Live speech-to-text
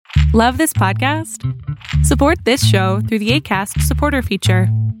Love this podcast? Support this show through the Acast supporter feature.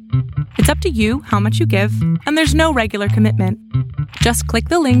 It's up to you how much you give, and there's no regular commitment. Just click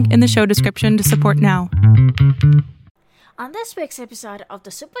the link in the show description to support now. On this week's episode of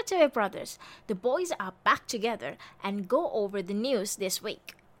the Super TV Brothers, the boys are back together and go over the news this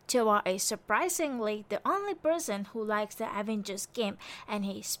week. Tewa is surprisingly the only person who likes the Avengers game, and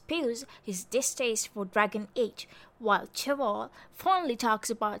he spews his distaste for Dragon Age, while Tewa fondly talks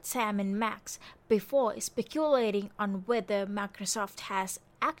about Sam and Max before speculating on whether Microsoft has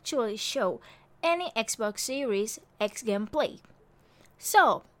actually shown any Xbox Series X gameplay.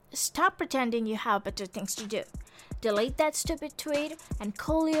 So, stop pretending you have better things to do. Delete that stupid tweet and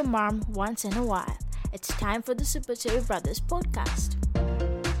call your mom once in a while. It's time for the Super TV Brothers podcast.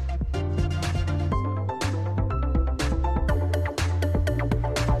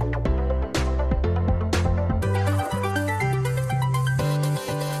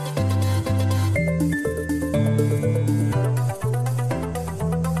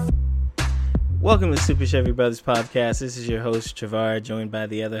 Welcome to Super Chevy Brothers Podcast. This is your host, Travar, joined by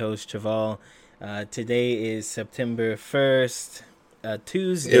the other host, Traval. Today is September 1st,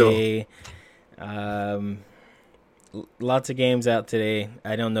 Tuesday. Lots of games out today.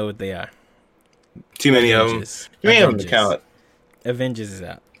 I don't know what they are. Too many of them. You may have to count. Avengers is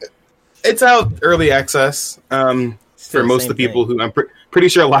out. It's out early access for most of the people who I'm pretty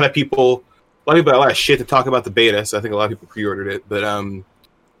sure a lot of people have a lot of shit to talk about the beta, so I think a lot of people pre-ordered it.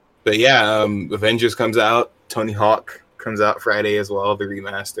 But yeah, Avengers comes out. Tony Hawk comes out Friday as well, the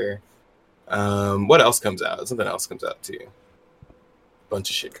remaster. What else comes out? Something else comes out too.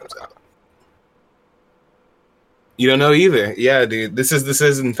 Bunch of shit comes out. You don't know either. Yeah, dude. This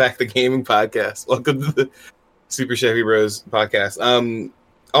is in fact the gaming podcast. Welcome to the Super Chevy Bros podcast.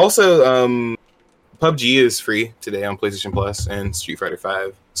 Also, PUBG is free today on PlayStation Plus and Street Fighter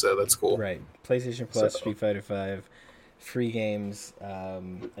 5, so that's cool. Right. PlayStation Plus, Street Fighter 5. Free games. I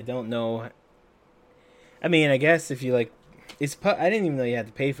don't know. I mean, I guess if you like, I didn't even know you had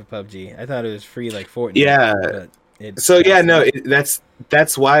to pay for PUBG. I thought it was free like Fortnite. Yeah.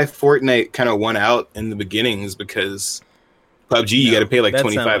 That's why Fortnite kind of won out in the beginnings, because PUBG you got to pay like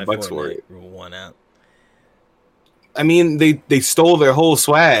 $25 for it. Won out. I mean, they stole their whole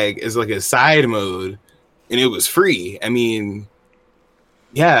swag as like a side mode, and it was free. I mean.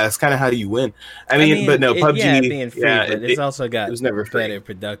 Yeah, that's kind of how you win. I mean, but no, PUBG. Yeah, being free, but it's also got it was never free. Better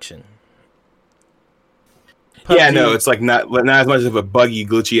production. PUBG, yeah, no, it's like not as much of a buggy,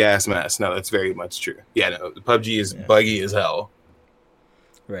 glitchy ass mess. No, that's very much true. Yeah, no, PUBG is buggy as hell.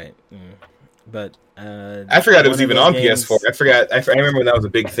 Right, but I forgot it was even on games... PS4. I remember when that was a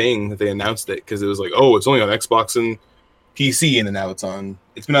big thing that they announced it, because it was like, oh, it's only on Xbox and PC, and then now it's on.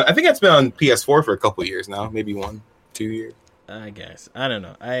 I think it's been on PS4 for a couple of years now, maybe 1-2 years. I guess. I don't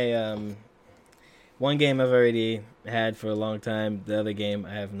know. One game I've already had for a long time. The other game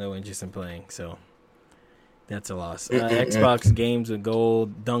I have no interest in playing, so that's a loss. Xbox Games with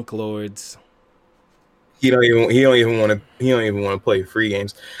Gold, Dunk Lords. He don't even want to play free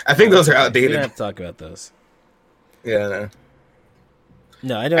games. I think those are outdated. We don't have to talk about those. Yeah,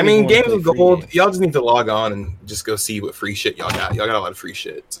 no, I don't. I mean, Games with Gold. Y'all just need to log on and just go see what free shit y'all got. Y'all got a lot of free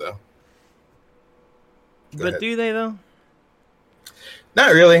shit. So, but do they though?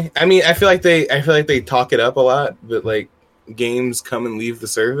 Not really. I mean, I feel like they talk it up a lot, but like games come and leave the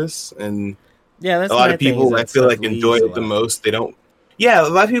service, and yeah, that's a lot of people I feel like enjoy it the most. They don't. Yeah, a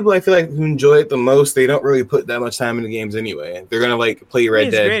lot of people I feel like who enjoy it the most, they don't really put that much time into games anyway. They're gonna like play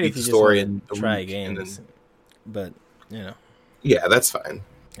Red Dead, beat the story, and try games. But you know, yeah, that's fine.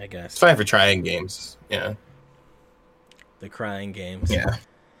 I guess it's fine for trying games. Yeah, the crying games. Yeah.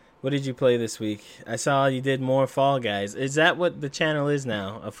 What did you play this week? I saw you did more Fall Guys. Is that what the channel is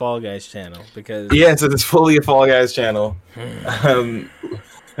now? A Fall Guys channel? Because yeah, so it's fully a Fall Guys channel.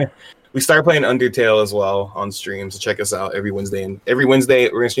 We started playing Undertale as well on stream, so check us out every Wednesday. And every Wednesday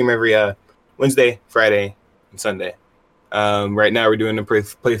we're gonna stream every Wednesday, Friday, and Sunday. Right now we're doing a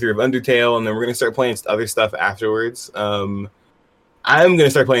playthrough of Undertale, and then we're gonna start playing other stuff afterwards. I'm gonna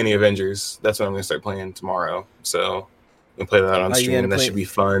start playing the Avengers. That's what I'm gonna start playing tomorrow. So. And play that on stream, and that should be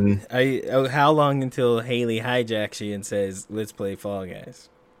fun. How long until Haley hijacks you and says, "Let's play Fall Guys"?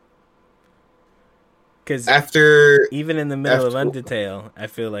 Because even in the middle of Undertale, I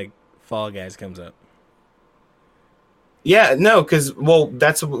feel like Fall Guys comes up. Yeah, no, because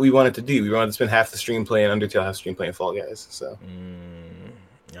that's what we wanted to do. We wanted to spend half the stream playing Undertale, half the stream playing Fall Guys. So,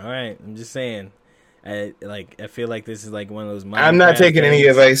 all right, I'm just saying. I feel like this is like one of those. I'm not taking any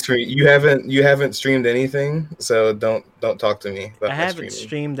advice from you. You haven't streamed anything, so don't talk to me about I haven't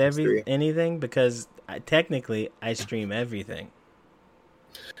streamed anything because technically I stream everything.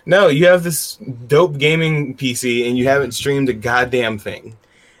 No, you have this dope gaming PC and you haven't streamed a goddamn thing.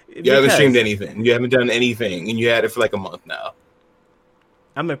 You haven't streamed anything. You haven't done anything, and you had it for like a month now.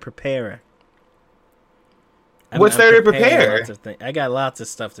 I'm a preparer. What's there to prepare? I got lots of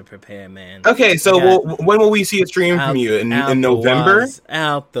stuff to prepare, man. Okay, so when will we see a stream from you? In November?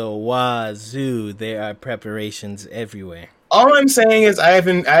 Out the wazoo, there are preparations everywhere. All I'm saying is I have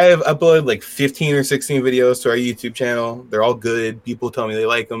uploaded like 15 or 16 videos to our YouTube channel. They're all good. People tell me they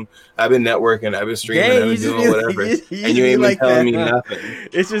like them. I've been networking. I've been streaming. I've been doing whatever. And you ain't been telling me nothing.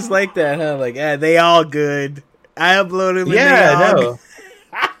 It's just like that, huh? Like, they all good. I uploaded them. Yeah, no.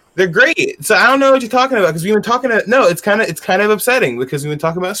 They're great. So I don't know what you're talking about because we've been talking to. No, it's kind of upsetting because we've been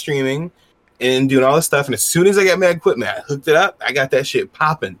talking about streaming and doing all this stuff. And as soon as I got my equipment, I hooked it up. I got that shit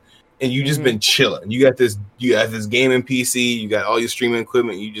popping. And you just been chilling. You got this gaming PC. You got all your streaming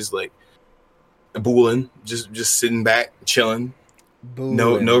equipment. You just like booling, just sitting back, chilling.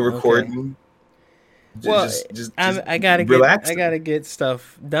 No recording. Okay. Well, I gotta get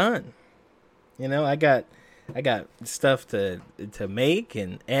stuff done. You know, I got stuff to make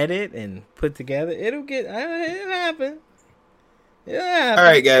and edit and put together. It'll happen. It'll happen. All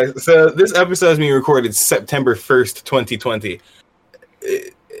right, guys. So this episode is being recorded September 1st, 2020.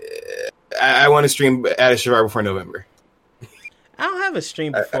 I want to stream Attic Survivor before November. I don't have a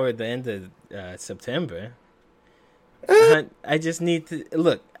stream before the end of September. I just need to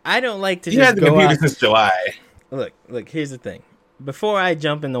look. I don't like to. You had the computer since July. Look. Here's the thing. Before I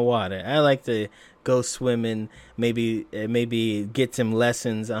jump in the water, I like to go swimming. Maybe get some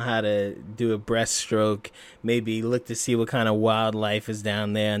lessons on how to do a breaststroke. Maybe look to see what kind of wildlife is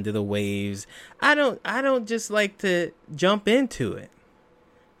down there under the waves. I don't just like to jump into it.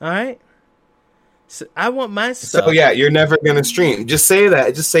 All right. So I want my stuff. So yeah, you're never gonna stream. Just say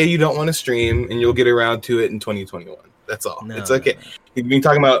that. Just say you don't want to stream, and you'll get around to it in 2021. That's all. No, it's okay. You've been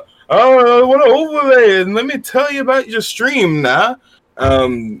talking about, I want to overlay it, and let me tell you about your stream now.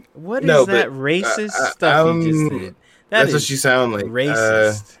 What is that racist stuff you just did? That's what you sound like.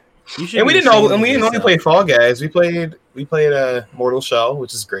 Racist. And we didn't only play Fall Guys. We played Mortal Shell,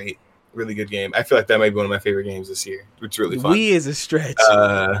 which is great. Really good game. I feel like that might be one of my favorite games this year. It's really fun. We is a stretch.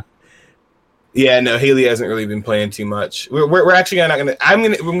 Yeah, no, Haley hasn't really been playing too much. We're actually not gonna. I'm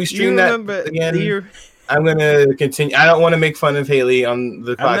gonna when we stream that again. I'm gonna continue. I don't want to make fun of Haley on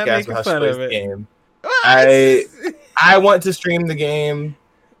the podcast for how she plays the game. I want to stream the game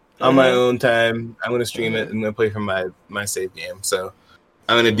on my own time. I'm gonna stream it. I'm gonna play from my save game. So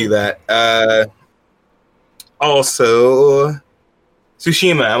I'm gonna do that. Also,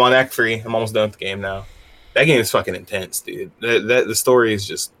 Tsushima. I'm on Act 3. I'm almost done with the game now. That game is fucking intense, dude. The story is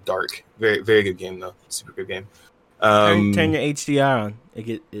just dark. Very, very good game though. Super good game. Turn your HDR on.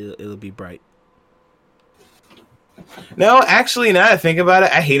 It'll be bright. No, actually, now that I think about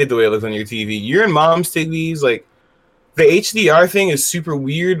it, I hated the way it looked on your TV. Your and Mom's TVs, like the HDR thing is super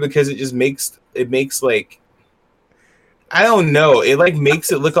weird because it makes like, I don't know. It like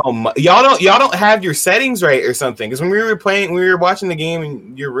makes it look all y'all don't have your settings right or something. Because when we were watching the game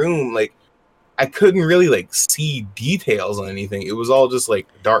in your room, like I couldn't really like see details on anything. It was all just like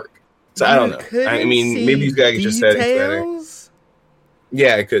dark. So I don't know. I mean, maybe you guys just settings better.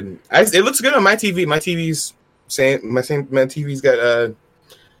 Yeah, I couldn't. It looks good on my TV. My TV's my TV's got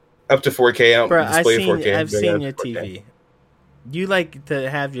up to 4K. I don't display 4K. I've seen your 4K. TV. You like to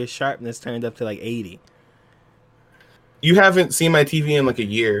have your sharpness turned up to like 80. You haven't seen my TV in like a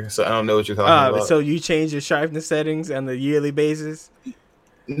year, so I don't know what you're talking about. So you change your sharpness settings on the yearly basis?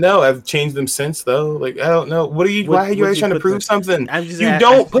 No, I've changed them since though. Like I don't know. Why are you guys trying to prove something? You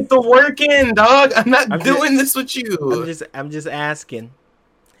don't put the work in, dog. I'm not doing this with you. I'm just asking.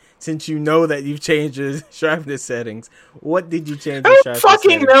 Since you know that you've changed your sharpness settings, what did you change your sharpness settings? I don't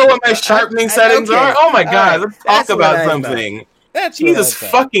fucking know what my sharpening settings are. Oh my god, let's talk about something. Jesus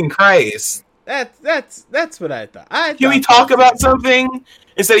fucking Christ. That's what I thought. Can we talk about something?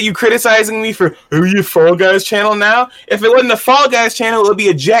 Instead of you criticizing me for, are you Fall Guys channel now? If it wasn't a Fall Guys channel, it would be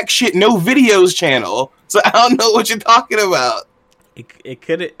a jack shit no videos channel. So I don't know what you're talking about. It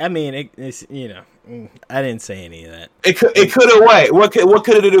could. I mean, it's I didn't say any of that. It could have what? What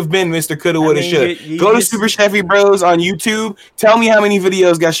could it have been, Mr. Coulda, woulda, shoulda? Go to Super Chevy Bros on YouTube. Tell me how many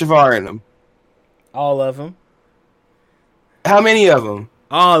videos got Shavar in them. All of them. How many of them?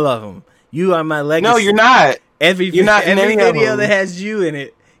 All of them. You are my legacy. No, you're not. You're not in every video that has you in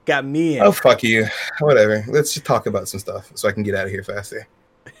it got me in. Oh, fuck you. Whatever. Let's just talk about some stuff so I can get out of here faster.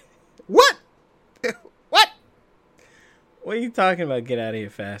 What? What? What are you talking about? Get out of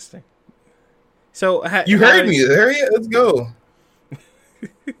here faster. So you heard me. Hurry up. Let's go.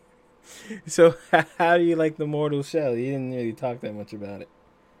 So how do you like the Mortal Shell? You didn't really talk that much about it.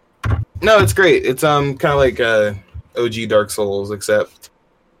 No, it's great. It's kind of like OG Dark Souls, except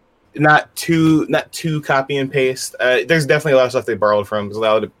not too copy and paste. There's definitely a lot of stuff they borrowed from. There's a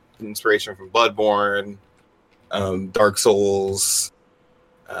lot of inspiration from Bloodborne, Dark Souls.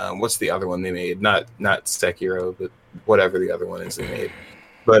 What's the other one they made? Not Sekiro, but whatever the other one is they made.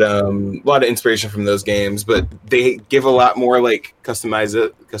 But a lot of inspiration from those games. But they give a lot more like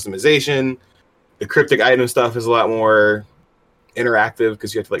customization. The cryptic item stuff is a lot more interactive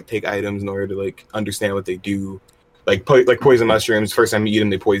because you have to like take items in order to like understand what they do. Like poison mushrooms. First time you eat them,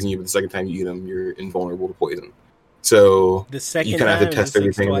 they poison you, but the second time you eat them, you're invulnerable to poison. So The second you kind of have to test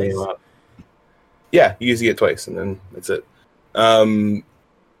everything out. Yeah, you usually get twice, and then that's it. And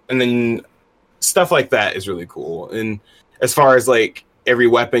then stuff like that is really cool. And as far as like every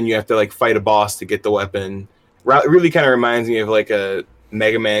weapon, you have to like fight a boss to get the weapon. It really kind of reminds me of like a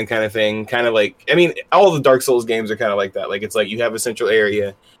Mega Man kind of thing. Kind of like, I mean, all the Dark Souls games are kind of like that. Like it's like you have a central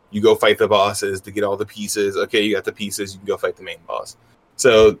area, you go fight the bosses to get all the pieces. Okay, you got the pieces, you can go fight the main boss.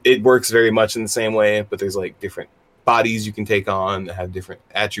 So it works very much in the same way, but there's like different bodies you can take on that have different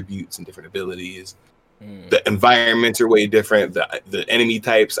attributes and different abilities. The environments are way different. The enemy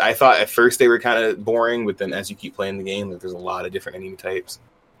types, I thought at first they were kind of boring, but then as you keep playing the game, like, there's a lot of different enemy types.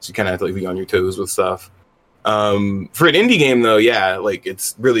 So you kind of have to like, be on your toes with stuff. For an indie game, though, yeah, like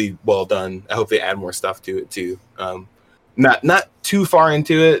it's really well done. I hope they add more stuff to it too. Not too far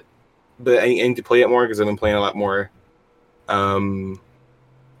into it, but I need to play it more because I've been playing a lot more.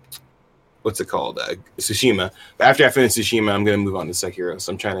 What's it called? Tsushima. But after I finish Tsushima, I'm gonna move on to Sekiro.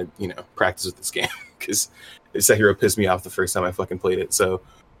 So I'm trying to, practice with this game because Sekiro pissed me off the first time I fucking played it. So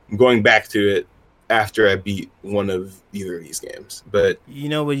I'm going back to it after I beat one of either of these games. But you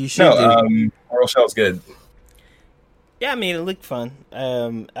know what you should do? Mortal Shell's good. Yeah, I mean, it looked fun.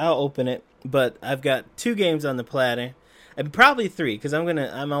 I'll open it, but I've got 2 games on the platter, and probably 3 because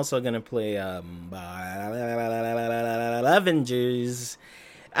I'm also gonna play Avengers.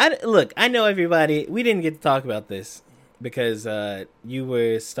 I know everybody. We didn't get to talk about this because you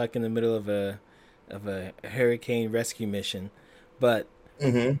were stuck in the middle of a hurricane rescue mission, but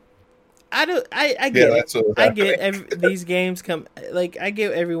I get these games come like I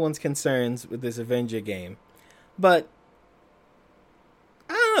get everyone's concerns with this Avenger game, but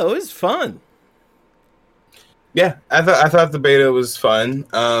I don't know. It was fun. Yeah, I thought the beta was fun.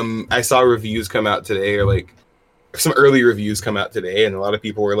 I saw reviews come out today, or like some early reviews come out today, and a lot of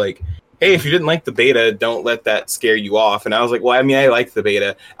people were like, hey, if you didn't like the beta, don't let that scare you off. And I was like, well, I mean, I liked the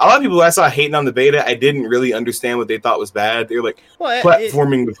beta. A lot of people I saw hating on the beta, I didn't really understand what they thought was bad. They were like,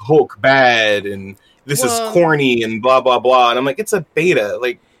 platforming with Hulk bad, and this is corny, and blah, blah, blah. And I'm like, it's a beta.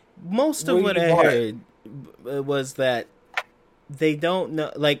 Like, most of what I heard was that they don't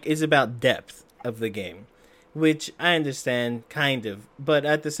know, like, it's about depth of the game, which I understand, kind of. But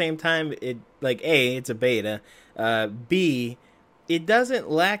at the same time, it's a beta. B, it doesn't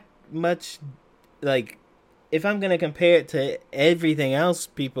lack much. Like, if I'm gonna compare it to everything else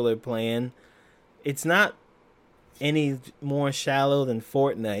people are playing, it's not any more shallow than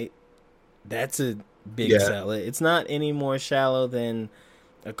Fortnite. That's a big seller. It's not any more shallow than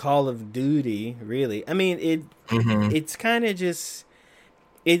a Call of Duty, really. I mean, it's kind of just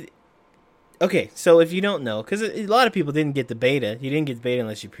it. Okay, so if you don't know, because a lot of people didn't get the beta, you didn't get the beta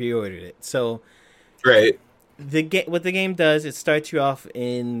unless you pre-ordered it. So, right. What the game does, it starts you off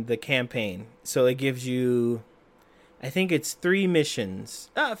in the campaign. So it gives you, I think it's 3 missions.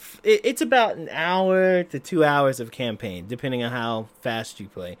 It's about an hour to 2 hours of campaign, depending on how fast you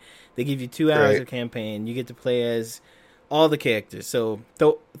play. They give you 2 hours of campaign. You get to play as all the characters. So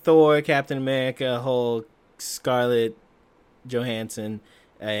Thor, Captain America, Hulk, Scarlett Johansson,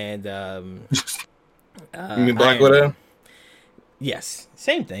 and you mean Black Widow? Yes,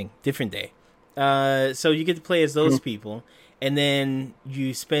 same thing, different day. So you get to play as those people, and then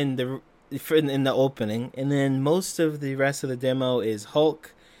you spend in the opening, and then most of the rest of the demo is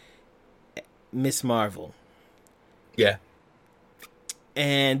Hulk, Miss Marvel. Yeah.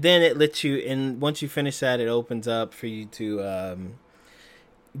 And then it lets you, and once you finish that, it opens up for you to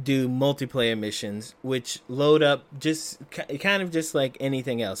do multiplayer missions, which load up just kind of just like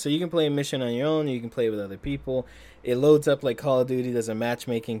anything else. So you can play a mission on your own, or you can play with other people. It loads up like Call of Duty does a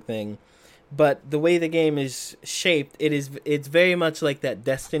matchmaking thing. But the way the game is shaped, it's very much like that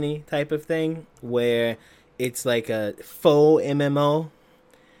Destiny type of thing, where it's like a faux MMO.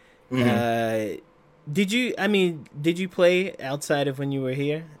 Did you play outside of when you were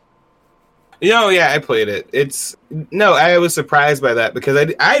here? Yeah, I played it. I was surprised by that because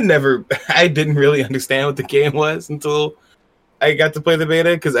I didn't really understand what the game was until I got to play the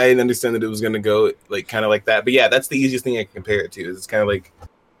beta, because I didn't understand that it was going to go like kind of like that. But yeah, that's the easiest thing I can compare it to. It's kind of like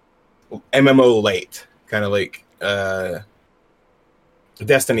MMO light, kind of like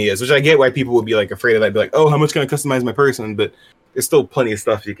Destiny is, which I get why people would be like afraid of that. Be like, oh, how much can I customize my person? But there's still plenty of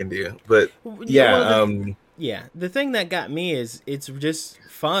stuff you can do. But yeah, the thing that got me is it's just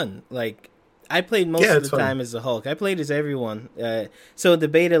fun. Like I played most of the time as the Hulk. I played as everyone. So the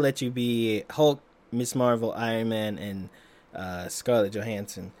beta lets you be Hulk, Miss Marvel, Iron Man, and Scarlett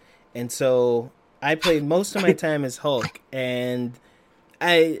Johansson. And so I played most of my time as Hulk, and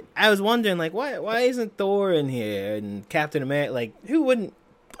I was wondering, like, why isn't Thor in here and Captain America? Like, who wouldn't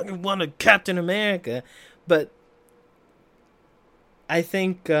want a Captain America? But I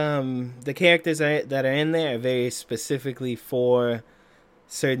think the characters that are in there are very specifically for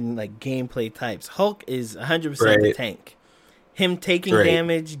certain, like, gameplay types. Hulk is 100% the tank. Him taking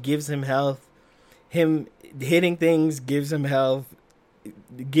damage gives him health. Him hitting things gives him health.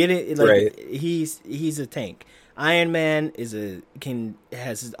 He's a tank. Iron Man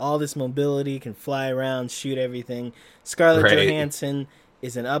has all this mobility, can fly around, shoot everything. Scarlett Johansson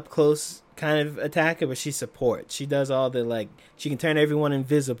is an up close kind of attacker, but she supports. She does all the, like, she can turn everyone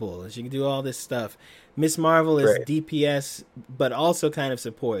invisible. She can do all this stuff. Miss Marvel is DPS, but also kind of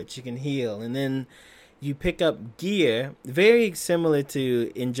support. She can heal. And then you pick up gear, very similar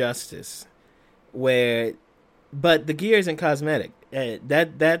to Injustice, but the gear isn't cosmetic.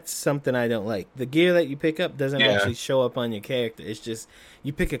 That's something I don't like. The gear that you pick up doesn't actually show up on your character. It's just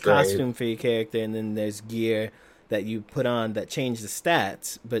you pick a costume for your character, and then there's gear that you put on that change the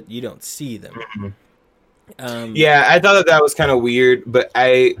stats, but you don't see them. Yeah, I thought that was kind of weird, but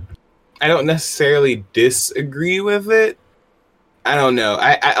I don't necessarily disagree with it. I don't know.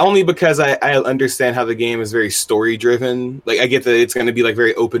 I only because I understand how the game is very story driven. Like, I get that it's going to be like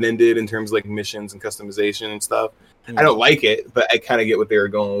very open ended in terms of like missions and customization and stuff. I don't like it, but I kind of get what they were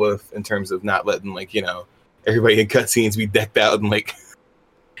going with in terms of not letting, like, you know, everybody in cutscenes be decked out in like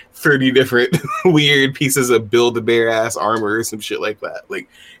 30 different weird pieces of Build-A-Bear ass armor or some shit like that. Like,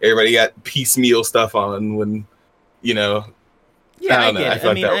 everybody got piecemeal stuff on when, you know. Yeah, I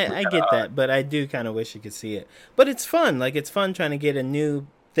get it. I get that, but I do kind of wish you could see it. But it's fun. Like, it's fun trying to get a new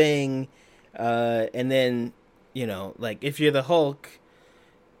thing, and then, you know, like, if you're the Hulk,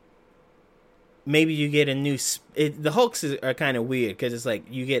 maybe you get a new... the Hulks are kind of weird, because it's like,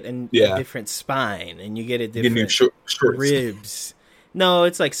 you get a different spine, and you get a different shorts. Ribs. No,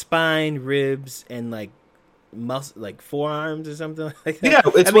 it's like spine, ribs, and, like, like forearms or something like that. Yeah,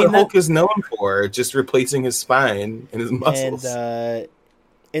 it's what Hulk is known for, just replacing his spine and his muscles.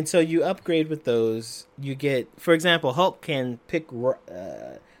 And so you upgrade with those. You get, for example, Hulk can pick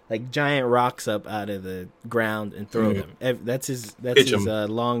like giant rocks up out of the ground and throw them. That's his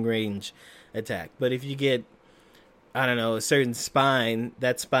long range attack. But if you get, I don't know, a certain spine,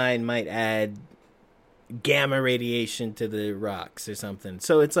 that spine might add gamma radiation to the rocks or something.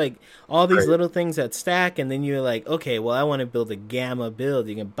 So it's like all these little things that stack, and then you're like, okay, well, I want to build a gamma build.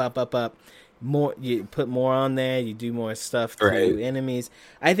 You can up more, you put more on there, you do more stuff to enemies.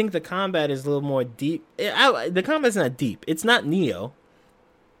 I think the combat is a little more deep. The combat's not deep. It's not Neo,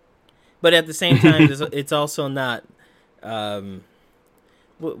 but at the same time, it's also not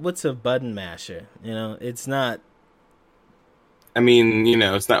what's a button masher, you know? It's not. I mean, you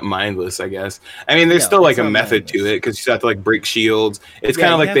know, it's not mindless, I guess. I mean, there's still like a method to it, because you have to like break shields. It's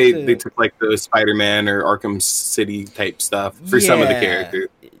kind of like they took like the Spider-Man or Arkham City type stuff for some of the characters.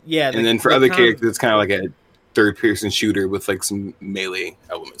 Yeah, and then for other characters, it's kind of like a third-person shooter with like some melee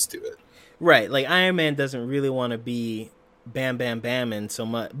elements to it. Right, like Iron Man doesn't really want to be bam, bam, bamming so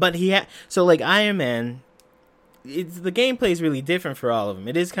much, but so like Iron Man, the gameplay is really different for all of them.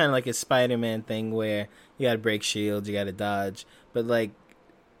 It is kind of like a Spider-Man thing where you got to break shields, you got to dodge. But, like,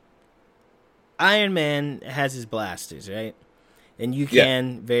 Iron Man has his blasters, right? And you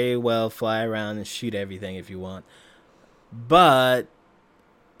can very well fly around and shoot everything if you want. But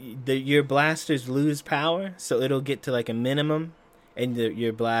your blasters lose power, so it'll get to, like, a minimum, and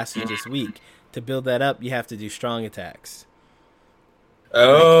your blasters just weak. To build that up, you have to do strong attacks.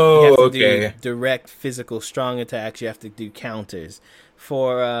 Oh, you have to okay. do direct physical strong attacks. You have to do counters.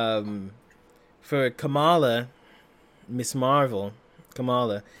 For Kamala... Miss Marvel,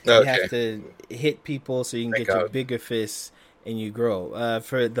 Kamala, you have to hit people so you can get your bigger fists and you grow.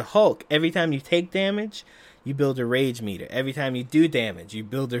 For the Hulk, every time you take damage, you build a rage meter. Every time you do damage, you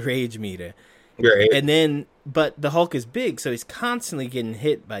build a rage meter. Right. And then, but the Hulk is big, so he's constantly getting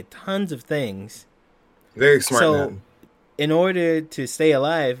hit by tons of things. Very smart man. In order to stay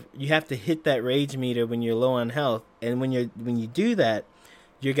alive, you have to hit that rage meter when you're low on health, and when you do that,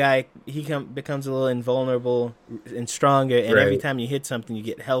 your guy, becomes a little invulnerable and stronger, and every time you hit something, you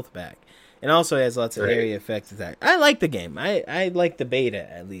get health back. and also has lots of Right. area effect attack. I like the game. I like the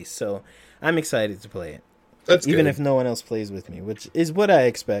beta at least, so I'm excited to play it. That's Even good. if no one else plays with me, which is what I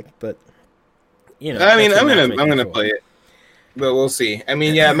expect. But you know, I mean, that's I'm what gonna matchmaking's for. play it, but we'll see. I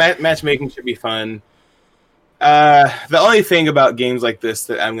mean, yeah, matchmaking should be fun. The only thing about games like this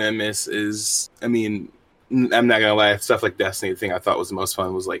that I'm gonna miss is, I mean, I'm not gonna lie, stuff like Destiny. The thing I thought was the most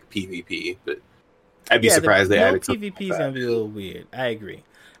fun was like PvP, but I'd be surprised they added something PvP is like gonna that. be a little weird. I agree.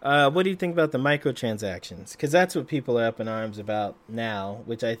 What do you think about the microtransactions? Because that's what people are up in arms about now,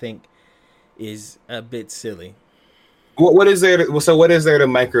 which I think is a bit silly. What is there? So what is there to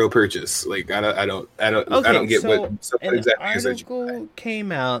micro purchase? Like I don't get so what an exactly is it. article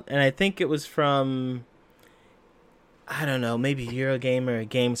came out, and I think it was from, I don't know, maybe Eurogamer or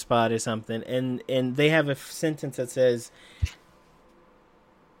GameSpot or something, and they have a sentence that says,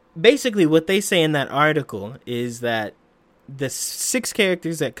 basically what they say in that article is that the 6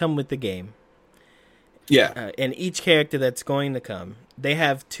 characters that come with the game, Yeah. and each character that's going to come, they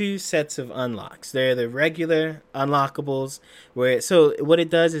have 2 sets of unlocks. They're the regular unlockables, so what it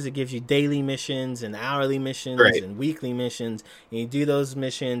does is it gives you daily missions and hourly missions Right. and weekly missions, and you do those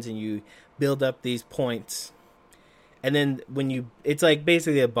missions and you build up these points. And then it's like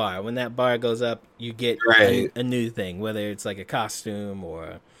basically a bar. When that bar goes up, you get Right. a new thing, whether it's like a costume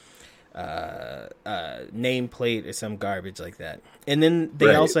or nameplate or some garbage like that. And then they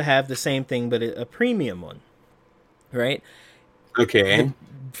Right. also have the same thing, but a premium one, right? Okay.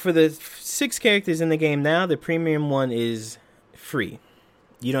 For the 6 characters in the game now, the premium one is free.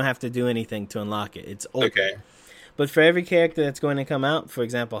 You don't have to do anything to unlock it. It's open. Okay. But for every character that's going to come out, for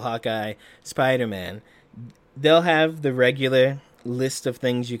example, Hawkeye, Spider-Man, they'll have the regular list of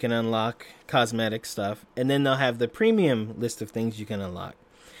things you can unlock, cosmetic stuff, and then they'll have the premium list of things you can unlock.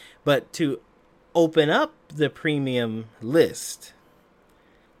 But to open up the premium list,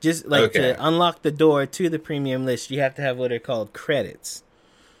 just like Okay. to unlock the door to the premium list, you have to have what are called credits.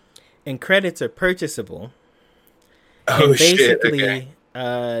 And credits are purchasable. Oh And shit. basically,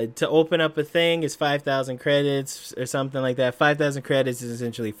 Okay. to open up a thing is 5,000 credits or something like that. 5,000 credits is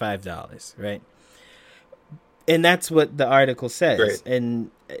essentially $5, right? And that's what the article says. Right.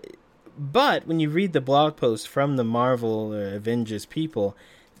 But when you read the blog post from the Marvel or Avengers people,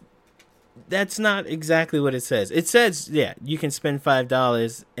 that's not exactly what it says. It says, yeah, you can spend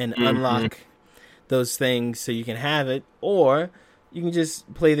 $5 and unlock those things so you can have it, or you can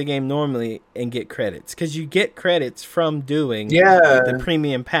just play the game normally and get credits, because you get credits from doing the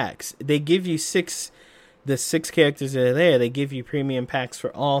premium packs. They give you the 6 characters that are there. They give you premium packs for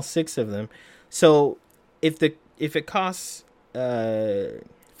all 6 of them. So if it costs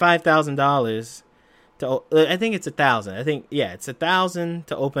 $5,000 to, I think it's 1,000. I think it's 1,000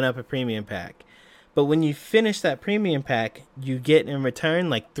 to open up a premium pack. But when you finish that premium pack, you get in return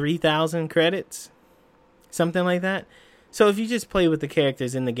like 3,000 credits, something like that. So if you just play with the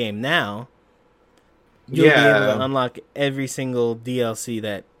characters in the game now, you'll be able to unlock every single DLC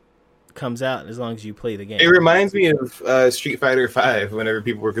that comes out as long as you play the game. It reminds me of Street Fighter V. Whenever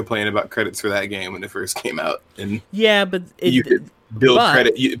people were complaining about credits for that game when it first came out, and yeah, but you could build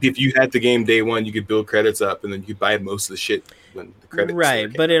credit. If you had the game day one, you could build credits up, and then you could buy most of the shit when the credits. Right,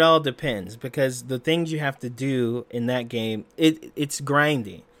 but it all depends, because the things you have to do in that game, it's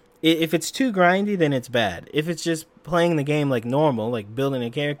grindy. If it's too grindy, then it's bad. If it's just playing the game like normal, like building a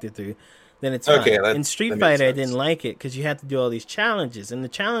character through, then it's fine. In Street Fighter, I didn't like it because you have to do all these challenges, and the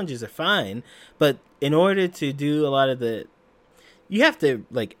challenges are fine, but in order to do a lot of you have to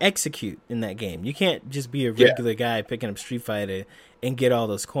like execute in that game. You can't just be a regular guy picking up Street Fighter and get all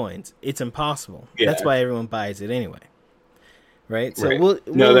those coins. It's impossible. Yeah. That's why everyone buys it anyway. Right? So Right. we'll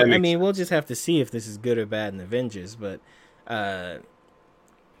just have to see if this is good or bad in Avengers, but we'll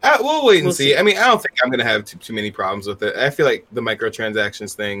wait and We'll see. see. I mean, I don't think I'm going to have too many problems with it. I feel like the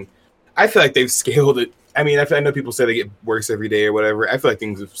microtransactions thing, I feel like they've scaled it. I mean, I know people say they get worse every day or whatever. I feel like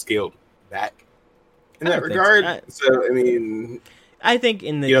things have scaled back in I that don't think regard. so. So, I mean, I think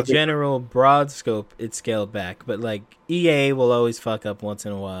in the general broad scope, it's scaled back. But like EA will always fuck up once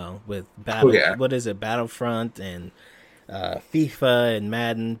in a while with what is it, Battlefront and FIFA and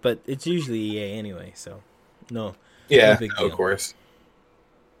Madden. But it's usually EA anyway, so no big deal. of course.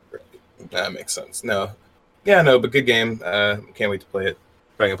 That makes sense. No, but good game. Can't wait to play it.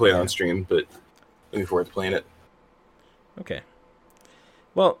 Probably gonna play it on stream, but looking forward to playing it. Okay.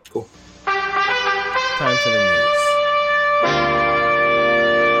 Well, cool. Time for the news.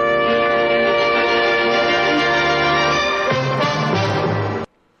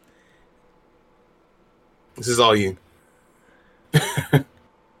 This is all you.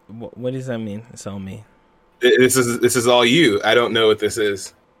 What does that mean? It's all me. This is all you. I don't know what this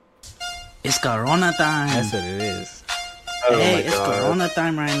is. It's Corona time. That's what it is. Oh hey, my it's God. Corona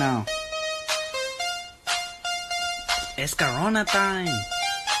time right now. It's Corona time.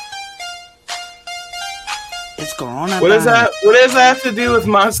 It's Corona What time. does that? What does that have to do with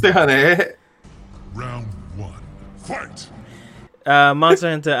Monster Hunter? Round one. Fight! Monster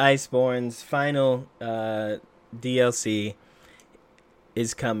Hunter Iceborne's final DLC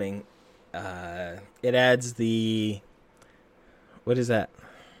is coming. It adds the... What is that?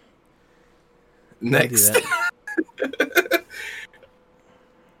 Next. Don't do that.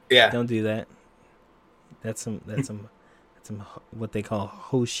 Yeah. Don't do that. That's some what they call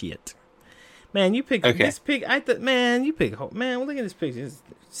ho shit. Man, you pick Okay. this pick. I thought, man, you pick. Man, look at this picture. It's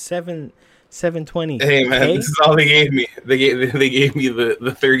 720. Hey man, this is all they gave me. They gave me the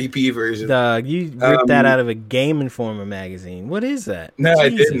 30p version. Dog, you ripped that out of a Game Informer magazine. What is that? No,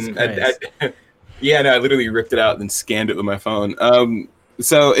 Jesus I didn't. Christ. Yeah, no, I literally ripped it out and scanned it with my phone.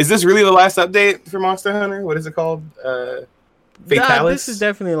 So is this really the last update for Monster Hunter? What is it called? Fatalis? This is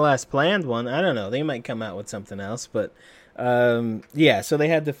definitely the last planned one. I don't know. They might come out with something else, but yeah. So they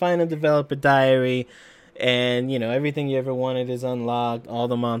had the final developer diary, and everything you ever wanted is unlocked. All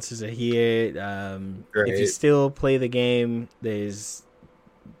the monsters are here. If you Great. still play the game, there's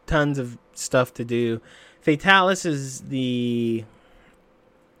tons of stuff to do. Fatalis is the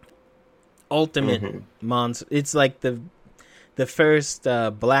ultimate monster. It's like the first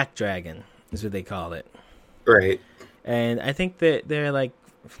black dragon is what they call it. Right. And I think that there are like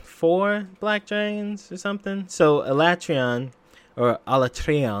 4 black dragons or something. So Alatreon or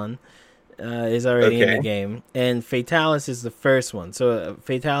Alatreon is already in Okay. the game, and Fatalis is the first one. So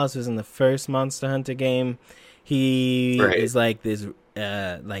Fatalis was in the first Monster Hunter game. He Right. is like this,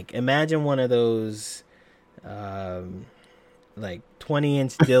 like imagine one of those, like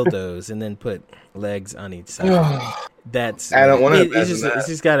 20-inch dildos, and then put legs on each side. That's I don't wanna It's imagine just that. it's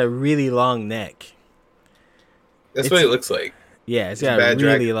just got a really long neck. That's what it looks like. Yeah, it's It's a got a bad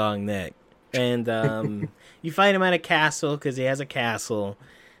really dragon. long neck. And you fight him at a castle because he has a castle,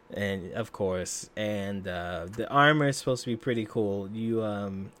 and of course, and the armor is supposed to be pretty cool.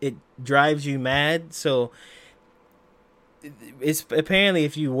 It drives you mad, so it's apparently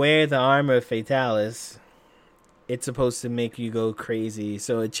if you wear the armor of Fatalis, it's supposed to make you go crazy.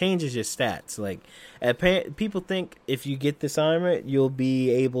 So it changes your stats. Like people think if you get this armor, you'll be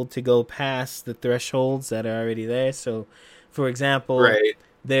able to go past the thresholds that are already there. So, for example, Right.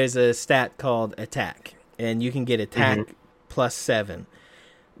 there's a stat called attack, and you can get attack plus 7.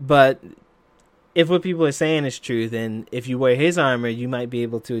 But if what people are saying is true, then if you wear his armor, you might be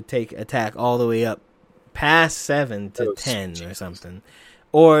able to take attack all the way up past 7 to Oh, 10 or Jesus. something.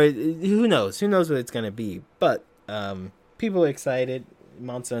 Or who knows? Who knows what it's going to be? But people are excited.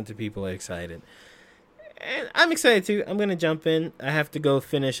 Monster Hunter people are excited. And I'm excited too. I'm going to jump in. I have to go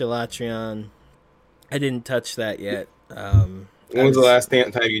finish Alatreon. I didn't touch that yet. When was the last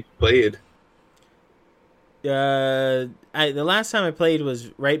time you played? The last time I played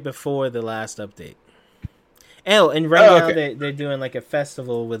was right before the last update. Oh, and right now okay. they're doing like a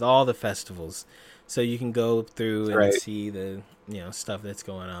festival with all the festivals, so you can go through and Right. see the stuff that's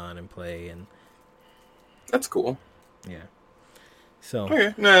going on and play, and That's cool. yeah. So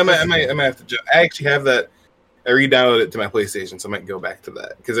Okay. No, I might have to. I actually have that. I re-downloaded it to my PlayStation, so I might go back to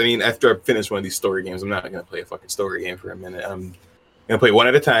that. Because I mean, after I finish one of these story games, I'm not gonna play a fucking story game for a minute. I'm gonna play one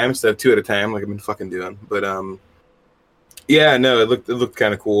at a time instead of 2 at a time, like I've been fucking doing. But yeah, no, it looked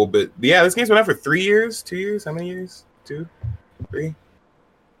kind of cool. But yeah, this game's been out for 3 years, 2 years. How many years? 2, 3,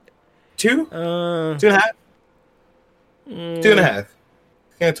 2, 2.5, 2.5.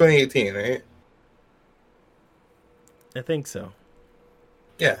 Yeah, 2018, right? I think so.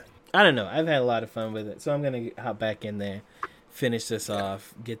 Yeah. I don't know. I've had a lot of fun with it, so I'm gonna hop back in there, finish this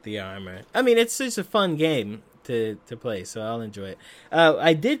off, get the armor. I mean, it's just a fun game to play, so I'll enjoy it.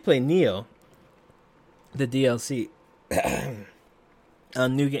 I did play Neo, the DLC,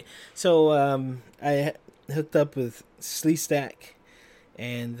 on new game. So I hooked up with Sleestack,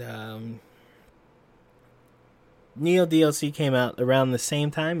 and Neo DLC came out around the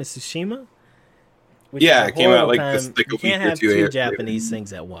same time as Tsushima. Which Yeah, is a it came out horrible like this, time. like a You can't week or have two two later. Japanese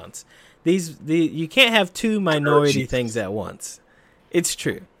things at once. You can't have two minority Jesus. things at once. It's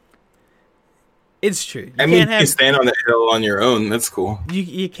true. It's true. You I mean, can't you have stand on the hill on your own. That's cool.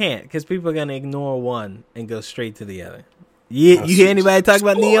 you can't because people are gonna ignore one and go straight to the other. You Oh, hear anybody talk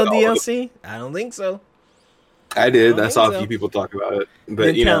about spoil Neo it all. DLC? I don't think so. I did. I I saw think a so. few people talk about it, but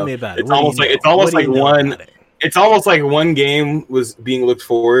Then you tell know, me about it. it's What do you almost like know? it's almost What do like you know one. about it? It's almost like one game was being looked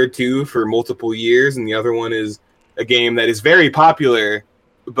forward to for multiple years, and the other one is a game that is very popular,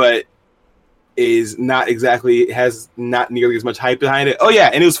 but is not exactly, has not nearly as much hype behind it. Oh yeah,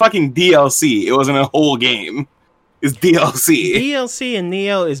 and it was fucking DLC. It wasn't a whole game. It's DLC. DLC in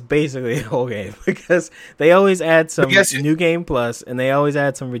Neo is basically a whole game because they always add some new game plus, and they always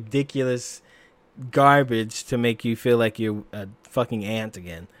add some ridiculous garbage to make you feel like you're a fucking ant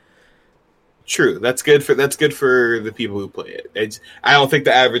again. True. That's good for the people who play it. I don't think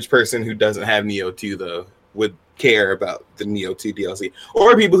the average person who doesn't have Neo 2 though would care about the Neo 2 DLC,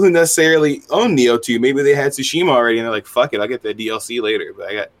 or people who necessarily own Neo 2. Maybe they had Tsushima already and they're like, fuck it, I'll get the DLC later, but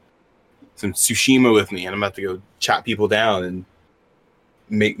I got some Tsushima with me and I'm about to go chop people down and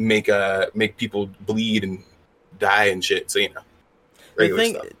make people bleed and die and shit. So, you know,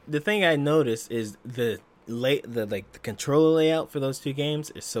 the thing I noticed is the controller layout for those two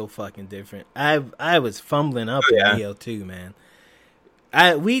games is so fucking different. I was fumbling up in Neo 2, man.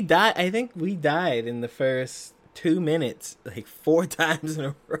 I think we died in the first 2 minutes like 4 times in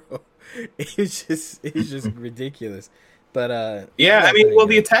a row. It was just ridiculous. But I mean,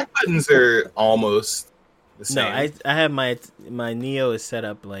 the attack buttons are almost the same. No, I have my Neo is set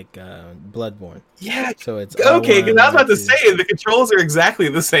up like Bloodborne. Yeah, so it's okay. Because I was about to say the controls are exactly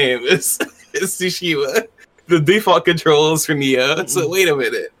the same as Tsushima. The default controls for Neo. So wait a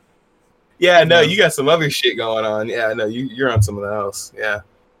minute. Yeah, no, you got some other shit going on. Yeah, no, you're on something else. Yeah,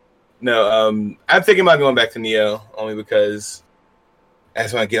 no, I'm thinking about going back to Neo only because I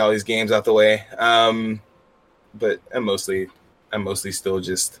just want to get all these games out the way. But I'm mostly still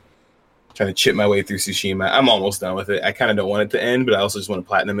just trying to chip my way through Tsushima. I'm almost done with it. I kind of don't want it to end, but I also just want to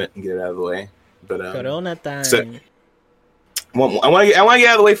platinum it and get it out of the way. But Corona time. So, I want to get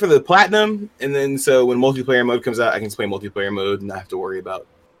out of the way for the platinum, and then so when multiplayer mode comes out, I can just play multiplayer mode and not have to worry about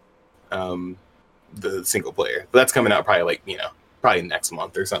the single player. But that's coming out probably next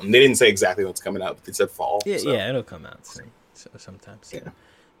month or something. They didn't say exactly what's coming out, but they said fall. Yeah, so. yeah, it'll come out soon. So sometimes.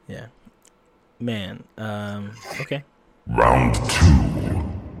 Yeah. Man, okay. Round 2.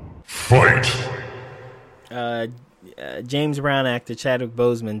 Fight. James Brown actor Chadwick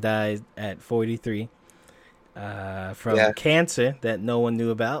Boseman died at 43 from cancer that no one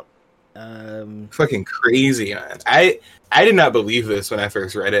knew about. Fucking crazy, man. I did not believe this when I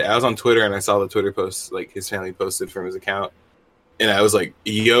first read it. I was on Twitter and I saw the Twitter post, like his family posted from his account, and I was like,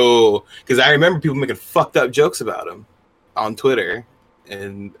 yo, because I remember people making fucked up jokes about him on Twitter.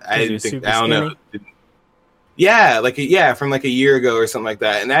 And I didn't think, I don't know. Yeah, from like a year ago or something like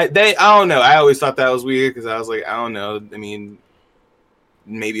that. And I don't know. I always thought that was weird because I was like, I don't know. I mean,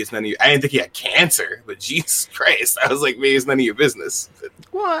 maybe it's none of your. I didn't think he had cancer, but Jesus Christ, I was like, maybe it's none of your business. But,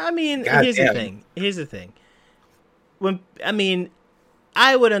 well, I mean, here's the thing.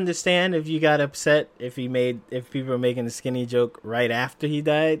 I would understand if you got upset if people were making the skinny joke right after he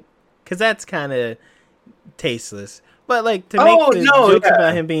died, because that's kind of tasteless. But like to make jokes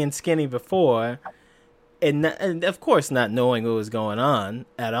about him being skinny before, and of course not knowing what was going on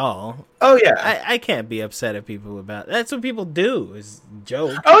at all. Oh yeah, I can't be upset at people about that's what people do is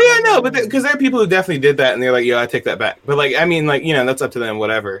joke. Oh yeah, no, but because there are people who definitely did that, and they're like, "Yo, I take that back." But like, I mean, like that's up to them.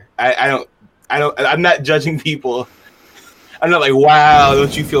 Whatever. I'm not judging people. I'm not like, wow,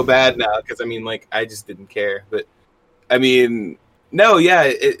 don't you feel bad now? Because I mean, like, I just didn't care. But I mean. No, yeah,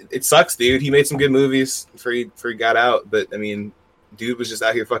 it sucks, dude. He made some good movies before he got out, but I mean, dude was just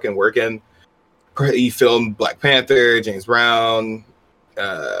out here fucking working. He filmed Black Panther, James Brown.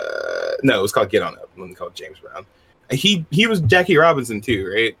 No, it was called Get On Up. It wasn't called James Brown. He was Jackie Robinson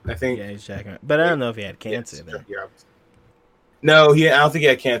too, right? I think. Yeah, he's Jackie. But I don't know if he had cancer then. Jackie Robinson. No, I don't think he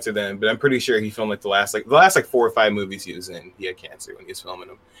had cancer then, but I'm pretty sure he filmed like the last 4 or 5 movies he was in. He had cancer when he was filming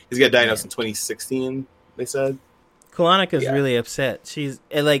them. He's got diagnosed in 2016. They said. Kalanica's really upset. She's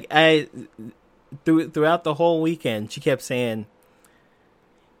like throughout the whole weekend, she kept saying,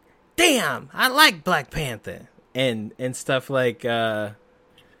 "Damn, I like Black Panther," and stuff like, "I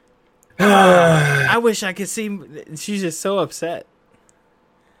wish I could see." She's just so upset.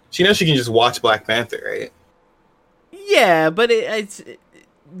 She knows she can just watch Black Panther, right? Yeah, but it's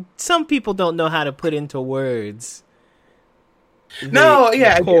some people don't know how to put into words.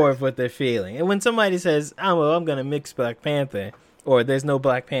 The core of what they're feeling. And when somebody says, I'm going to mix Black Panther, or there's no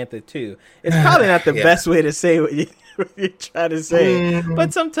Black Panther 2, it's probably not the best way to say what you're trying to say. Mm-hmm.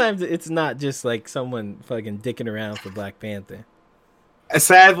 But sometimes it's not just like someone fucking dicking around for Black Panther.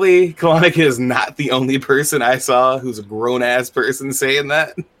 Sadly, Kalonika is not the only person I saw who's a grown-ass person saying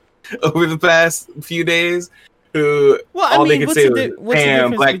that over the past few days. Who all they could say was,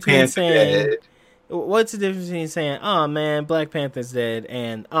 damn, Black Panther dead. What's the difference between saying, "Oh man, Black Panther's dead,"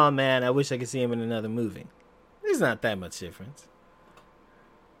 and "Oh man, I wish I could see him in another movie"? There's not that much difference.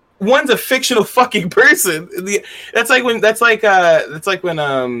 One's a fictional fucking person. That's like when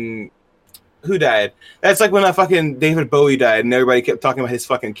Who died? That's like when that fucking David Bowie died, and everybody kept talking about his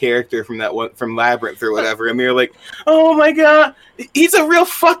fucking character from that one from Labyrinth or whatever, and we were like, "Oh my god, he's a real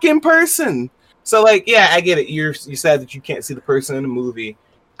fucking person." So like, yeah, I get it. You said that you can't see the person in the movie.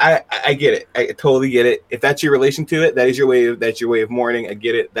 I get it. I totally get it. If that's your relation to it, that's your way of mourning. I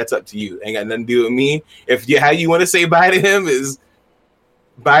get it. That's up to you. Ain't got nothing to do with me. How you want to say bye to him is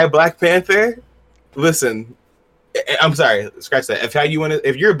bye Black Panther. Listen. I'm sorry, scratch that. If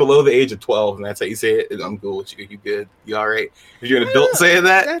you're below the age of 12 and that's how you say it, I'm cool with you. You good? You all right? If you're an adult saying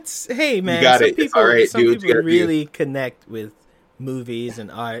that, hey man, you got some it. People, it's all right, some dude. people really connect with movies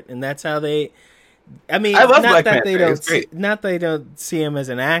and art, and that's how they. I mean, I love not Black that Panther. not they don't see him as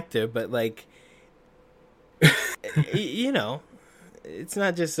an actor, but like, it's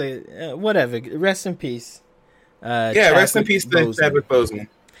not just a whatever. Rest in peace. Rest in peace to Chadwick Boseman.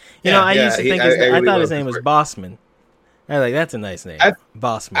 I used to think I thought his name was Bossman. I was like, that's a nice name,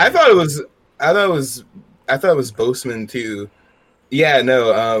 Bossman. I thought it was Boseman too. Yeah,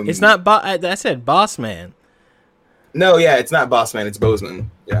 no, it's not. I said Bossman. No, yeah, it's not Bossman. It's Boseman.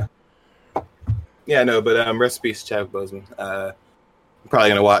 Yeah, no, but rest in peace, Chadwick Boseman. I'm probably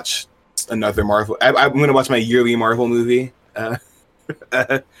gonna watch another Marvel. I'm gonna watch my yearly Marvel movie, and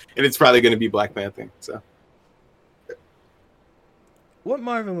it's probably gonna be Black Panther. So. What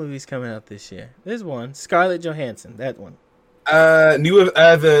Marvel movie's coming out this year? There's one. Scarlett Johansson. That one.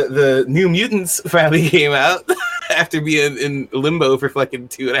 The New Mutants finally came out after being in limbo for fucking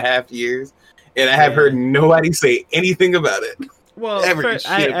 2.5 years, and I have heard nobody say anything about it. Well,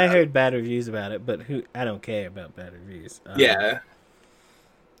 I heard bad reviews about it, but I don't care about bad reviews.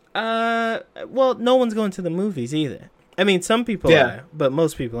 Well, no one's going to the movies either. I mean, some people are, but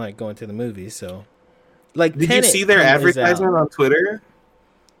most people aren't going to the movies. So, like, did you see their advertisement on Twitter?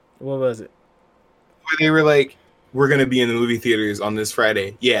 What was it? Where they were like, "We're gonna be in the movie theaters on this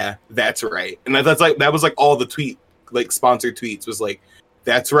Friday." Yeah, that's right. And that was like all the sponsored tweets was like,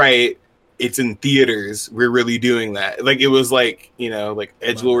 "That's right. It's in theaters. We're really doing that." Like it was like like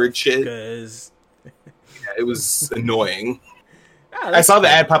edgelord shit. It was annoying. I saw the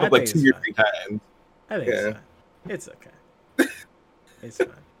ad pop up like 2 or 3 times. I think it's okay. It's fine.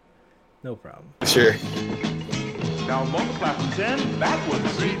 No problem. Sure. Now multiply from 10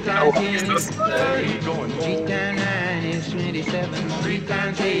 backwards. 3 times 10 is 30. Going 3 times 9 is 27. 3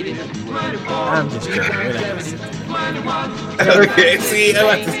 times 8 is 24. I'm just joking. Okay, see, I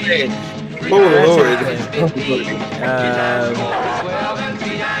like to say. Oh, Lord.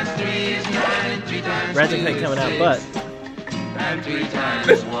 Ratchet Clank coming out, but And 3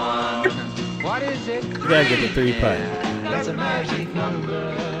 times 1. What is it? you gotta get the 3 part. That's a magic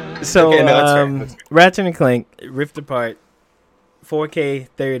number. So, Okay, no, that's fair. That's fair. Ratchet and Clank Rift Apart, 4K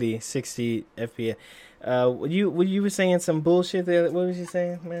 30, 60 FPS. You were saying some bullshit there. What was you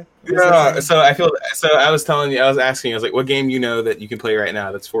saying, man? No, so I was asking you, I was like, what game that you can play right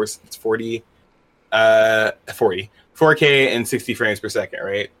now that's 40 4K and 60 frames per second,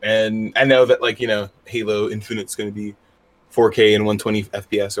 right? And I know that Halo Infinite's going to be 4K and 120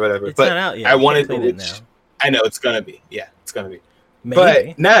 FPS or whatever. It's but not out yet. I wanted to it now. I know it's going to be. Yeah, it's going to be. Maybe.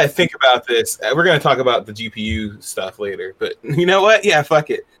 But now that I think about this, we're going to talk about the GPU stuff later. But you know what? Yeah,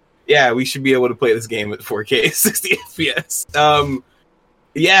 fuck it. Yeah, we should be able to play this game at 4K, 60 FPS.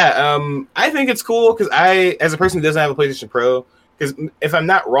 I think it's cool because as a person who doesn't have a PlayStation Pro, because if I'm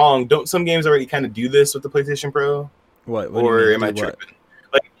not wrong, don't some games already kind of do this with the PlayStation Pro? What Or am I tripping?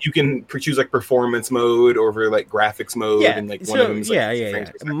 Like you can choose performance mode over graphics mode, and one of them is frames per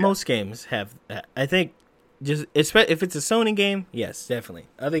second. Most games have that. I think just if it's a Sony game, yes, definitely.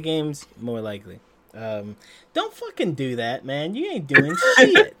 Other games, more likely. Don't fucking do that, man. You ain't doing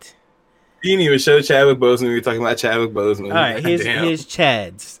shit. You didn't even show Chadwick Boseman. We were talking about Chadwick Boseman. All right, here's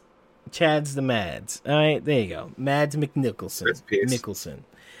Chad's the Mads. All right, there you go. Mads Mikkelsen.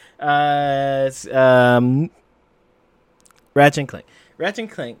 Ratchet and Clank. Ratchet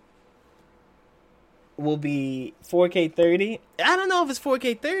and Clank will be 4K 30. I don't know if it's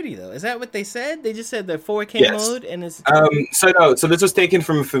 4K 30 though. Is that what they said? They just said the 4K mode and it's So this was taken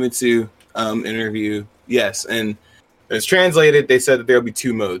from a Famitsu interview. Yes, and it's translated. They said that there will be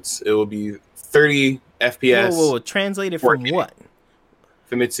 2 modes. It will be 30 FPS. Whoa, translated from 4K. what?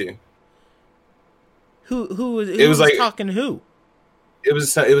 Famitsu. Who was talking to who? It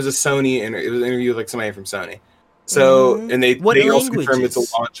was a Sony and it was an interview with somebody from Sony. So and they also confirmed it's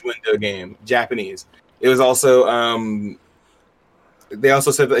a launch window game, Japanese. It was also they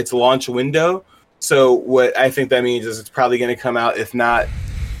also said that it's a launch window. So what I think that means is it's probably going to come out if not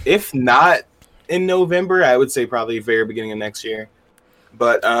in November, I would say probably very beginning of next year.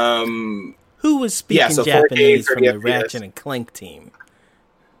 But who was speaking Japanese from the Ratchet and Clank team?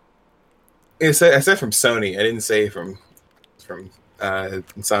 I said from Sony. I didn't say from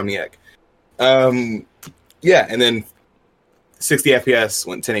Insomniac. Yeah, and then 60 FPS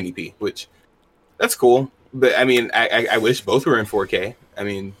went 1080p, which that's cool. But I mean, I wish both were in 4K. I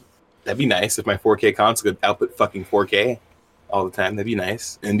mean, that'd be nice if my 4K console could output fucking 4K all the time. That'd be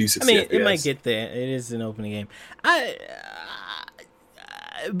nice. And do 60 FPS. It might get there. It is an opening game.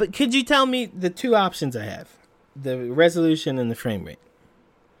 But could you tell me the two options I have? The resolution and the frame rate.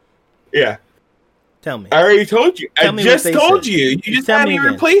 Yeah. Tell me. I already told you. Tell I me just what they told said. you. You just Tell had me me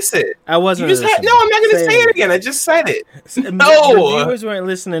again. replace it. I wasn't You just had, listening. no, I'm not going to say it it again. I just said it. The No. viewers weren't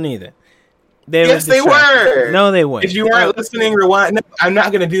listening either. They Yes, were they were. No, they weren't. If you weren't listening, rewind. No, I'm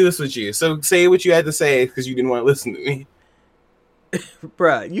not going to do this with you. So say what you had to say because you didn't want to listen to me.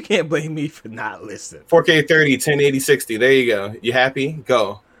 Bruh, you can't blame me for not listening. 4K 30, 1080, 60. There you go. You happy?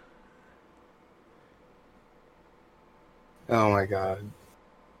 Go. Oh my god.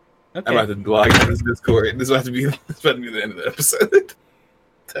 Okay. I'm about to log into this Discord. This is about to be the end of the episode.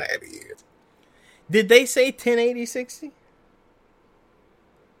 Tiny. Did they say 1080 60?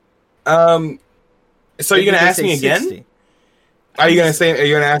 So you're gonna ask me again? 60? Are you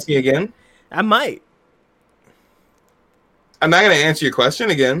gonna ask me again? I might. I'm not gonna answer your question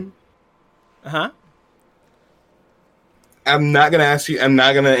again. Uh-huh. I'm not gonna answer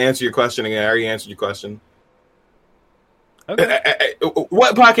your question again. I already answered your question. Okay.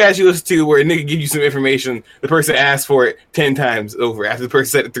 What podcast you listen to where a nigga give you some information, the person asked for it 10 times over after the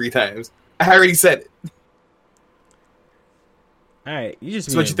person said it 3 times? I already said it. All right, you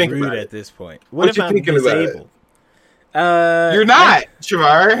just So what you think rude about at it? this point. What if you I'm thinking about it? disabled? You're not,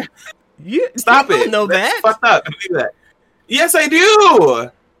 Shavar. You Stop you it. Don't know That's that? fucked up. Don't do that. Yes, I do.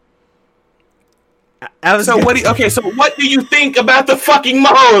 I was So what do you think about the fucking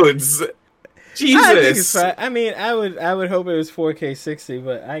modes? Jesus. I think it's fine. I mean, I would hope it was 4K 60,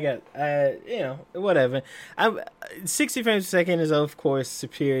 but whatever. 60 frames per second is of course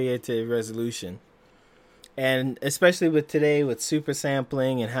superior to resolution, and especially with today with super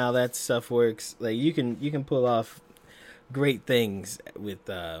sampling and how that stuff works, like you can pull off great things with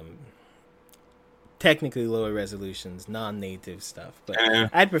technically lower resolutions, non-native stuff. But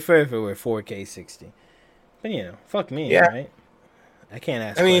I'd prefer if it were 4K 60. But fuck me, right? I can't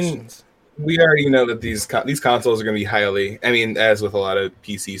ask questions. We already know that these consoles are going to be highly. I mean, as with a lot of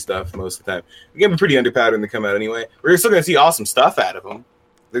PC stuff, most of the time, they're going to be pretty underpowered when they come out anyway. We're still going to see awesome stuff out of them.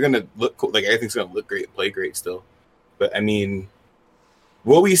 They're going to look cool. Like everything's going to look great, play great still. But I mean,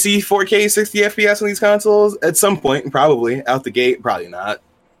 will we see 4K 60 FPS on these consoles at some point? Probably out the gate. Probably not.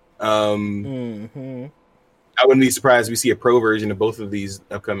 I wouldn't be surprised if we see a pro version of both of these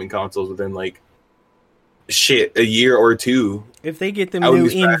upcoming consoles within a year or two. If they get them new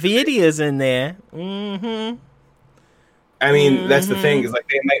Nvidias in there, I mean, that's the thing is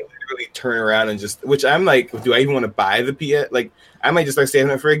they might literally turn around and just. Which I'm like, do I even want to buy the PS? Like, I might just start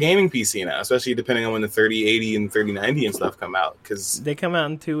saving up for a gaming PC now, especially depending on when the 3080 and 3090 and stuff come out because they come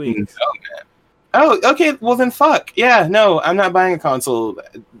out in 2 weeks. Oh man. Oh, okay. Well then, fuck. Yeah, no, I'm not buying a console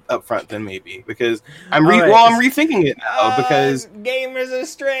up front. Then maybe because I'm rethinking it now because gamers are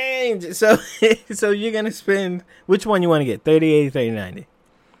strange. So you're gonna spend which one you want to get? 3080, 3090?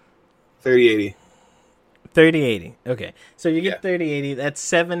 3080. 3080. Okay, so you get 3080. That's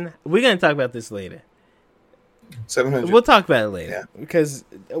 7. We're gonna talk about this later. 700. We'll talk about it later because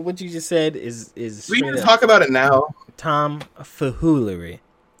what you just said is we can talk about it now. Tomfoolery.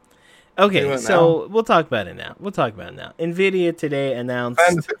 Okay, so we'll talk about it now. Nvidia today announced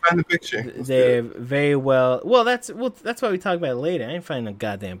find the picture. They're very well. Well, that's why we talk about it later. I ain't finding a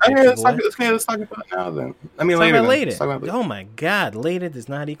goddamn picture. Let's talk about it now then. I mean later. Let's talk about later. Oh my god, later does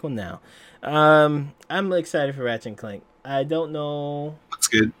not equal now. I'm excited for Ratchet & Clank. I don't know. Looks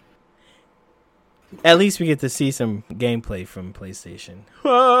good. At least we get to see some gameplay from PlayStation.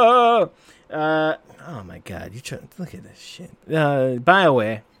 Oh my god, you trying to look at this shit.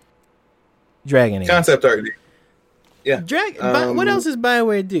 BioWare. Dragon Age. Concept art. Yeah. What else does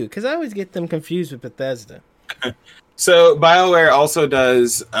BioWare do? Because I always get them confused with Bethesda. So BioWare also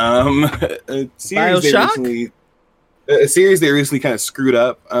does a series BioShock? they recently kind of screwed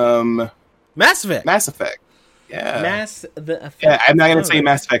up. Mass Effect. Yeah. I'm not going to say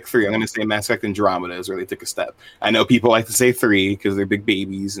Mass Effect 3. I'm going to say Mass Effect Andromeda is where they took a step. I know people like to say 3 because they're big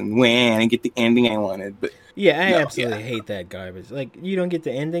babies and I didn't get the ending I wanted. But I absolutely hate that garbage. Like, you don't get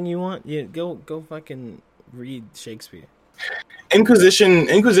the ending you want? Go fucking read Shakespeare. Inquisition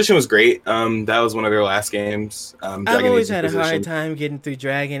was great. That was one of their last games. I've always had a hard time getting through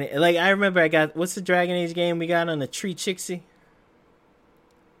Dragon Age. Like, I remember what's the Dragon Age game we got on the Tree Chixie?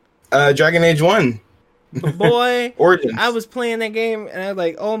 Dragon Age 1. But boy, Origins. I was playing that game and I was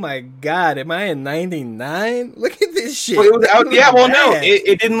like, oh my god, am I in 99? Look at this shit. Well, it was out, yeah, well, no, bad.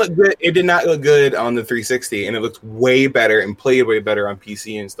 it didn't look good. It did not look good on the 360, and it looked way better and played way better on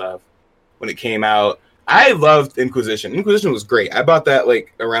PC and stuff when it came out. I loved Inquisition. Inquisition was great. I bought that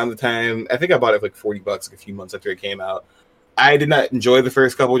like around the time. I think I bought it for like $40 like a few months after it came out. I did not enjoy the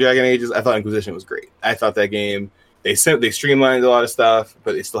first couple Dragon Ages. I thought Inquisition was great. I thought that game they streamlined a lot of stuff,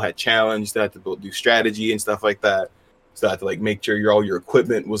 but they still had challenge. They had to do strategy and stuff like that. So I had to like make sure all your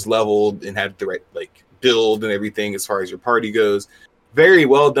equipment was leveled and had the right like build and everything as far as your party goes. Very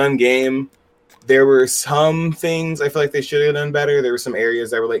well done game. There were some things I feel like they should have done better. There were some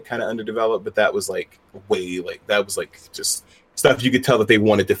areas that were like kind of underdeveloped, but that was like that was like just stuff you could tell that they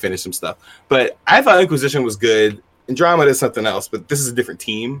wanted to finish some stuff. But I thought Inquisition was good. Andromeda is something else, but this is a different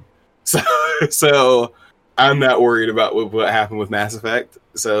team. So I'm not worried about what happened with Mass Effect.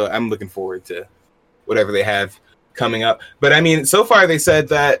 So I'm looking forward to whatever they have coming up. But I mean, so far they said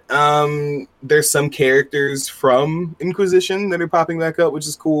that there's some characters from Inquisition that are popping back up, which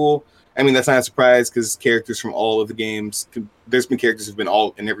is cool. I mean, that's not a surprise because characters from all of the games, there's been characters who've been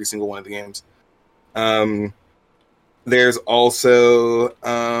all in every single one of the games. There's also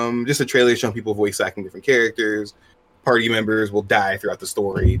just a trailer showing people voice acting different characters. Party members will die throughout the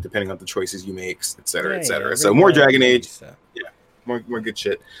story depending on the choices you make, et cetera, et cetera. So more Dragon Age. Yeah, more good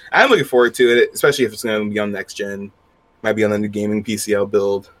shit. I'm looking forward to it, especially if it's going to be on next gen. Might be on the new gaming PC I'll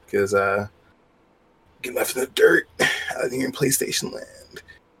build because get left in the dirt out here in PlayStation land.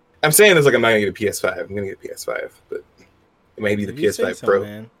 I'm saying this like I'm not going to get a PS5. I'm going to get a PS5, but it might be the PS5 Pro.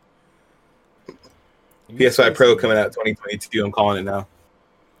 Man. PS5 Pro coming out 2022. I'm calling it now.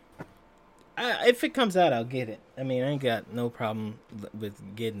 If it comes out, I'll get it. I mean, I ain't got no problem with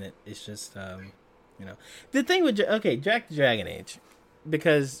getting it. It's just, the thing with Dragon Age,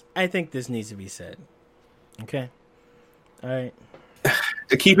 because I think this needs to be said. Okay, all right.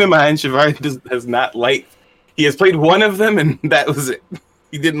 Keep in mind, Shavari has not liked. He has played one of them, and that was it.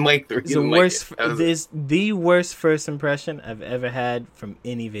 He didn't like the. It's the worst. This the worst first impression I've ever had from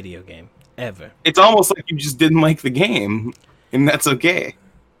any video game ever. It's almost like you just didn't like the game, and that's okay.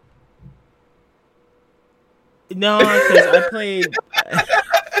 No, because I played.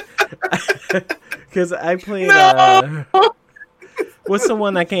 Because I played. No! What's the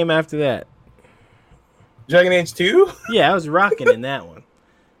one that came after that? Dragon Age 2? Yeah, I was rocking in that one.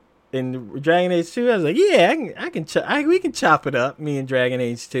 In Dragon Age 2, I was like, yeah, we can chop it up. Me and Dragon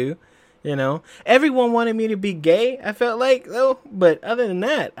Age 2, you know. Everyone wanted me to be gay. I felt like though, but other than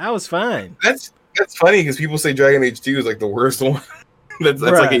that, I was fine. That's funny because people say Dragon Age 2 is like the worst one. That's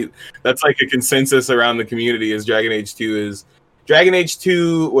like a consensus around the community. Is Dragon Age 2 is Dragon Age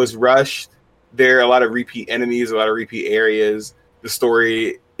 2 was rushed. There are a lot of repeat enemies, a lot of repeat areas. The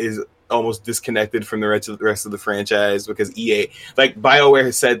story is almost disconnected from the rest of the franchise because EA, like BioWare,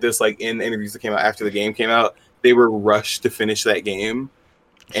 has said this like in interviews that came out after the game came out. They were rushed to finish that game,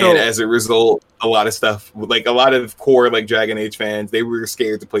 and as a result, a lot of stuff, like a lot of core like Dragon Age fans, they were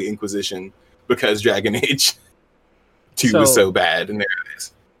scared to play Inquisition because Dragon Age 2 was so bad in their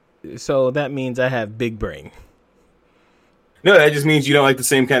eyes. So that means I have big brain. No, that just means you don't like the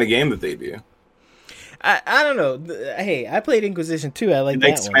same kind of game that they do. I don't know. Hey, I played Inquisition 2. I like that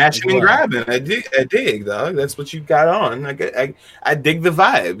one. Smashing and grabbing. I dig, dog. That's what you got on. I dig the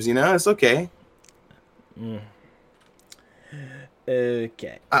vibes. You know, it's okay.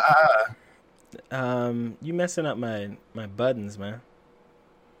 Okay. You messing up my buttons, man.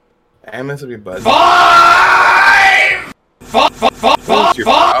 I mess up your buttons.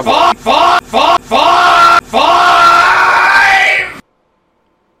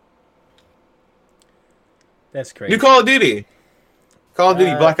 That's crazy. New Call of Duty. Call of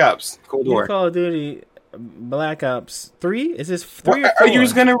Duty Black Ops Cold War. New Call of Duty Black Ops 3? Is this 3 or 4? Are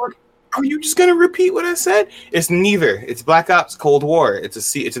you just gonna repeat what I said? It's neither. It's Black Ops Cold War.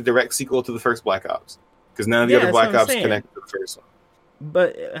 It's a direct sequel to the first Black Ops because none of the other Black Ops connect to the first one.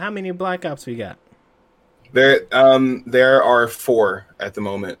 But how many Black Ops we got? There are 4 at the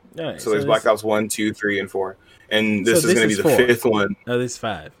moment. Right, so there's Black Ops 1, 2, 3, and 4, and this is going to be the 5th one. Oh, this is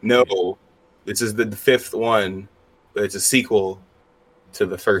 5. No, this is the 5th one, but it's a sequel to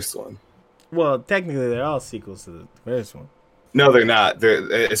the first one. Well, technically, they're all sequels to the first one. No, they're not.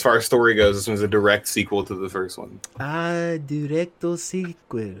 As far as story goes, this one's a direct sequel to the first one. Directo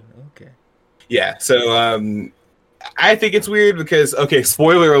sequel. Okay. Yeah. So, I think it's weird because, okay,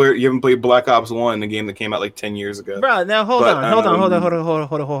 spoiler alert, you haven't played Black Ops 1, the game that came out like 10 years ago. Bro, now hold on.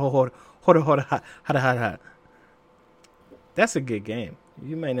 That's a good game.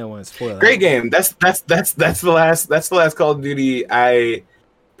 You might not want to spoil it. Great game. That's the last Call of Duty I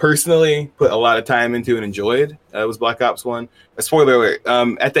personally put a lot of time into and enjoyed was Black Ops 1. A spoiler alert.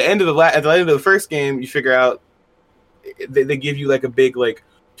 At the end of the first game, you figure out they give you like a big like,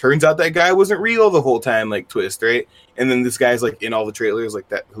 turns out that guy wasn't real the whole time, like twist, right? And then this guy's like in all the trailers, like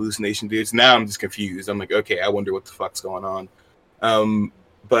that hallucination dude. So now I'm just confused. I'm like, okay, I wonder what the fuck's going on.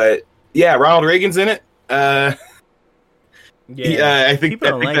 But yeah, Ronald Reagan's in it. I think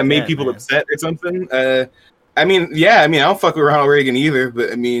that made people upset or something. I mean, I don't fuck with Ronald Reagan either,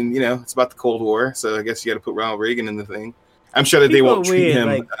 but I mean, it's about the Cold War, so I guess you got to put Ronald Reagan in the thing. I'm sure that they won't treat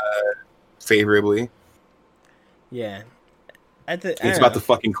him favorably. Yeah. It's about the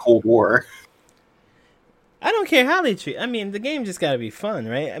fucking Cold War. I don't care how they treat. I mean, the game just got to be fun,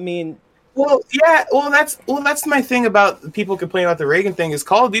 right? I mean, that's my thing about people complaining about the Reagan thing is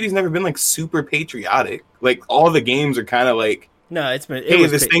Call of Duty's never been like super patriotic. Like all the games are kind of like, no,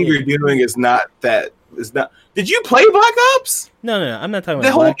 this thing you're doing is not. Did you play Black Ops? No, I'm not talking about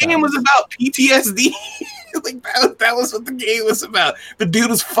the whole Black game Ops. Was about PTSD. Like that was what the game was about. The dude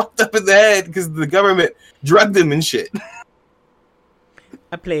was fucked up in the head because the government drugged him and shit.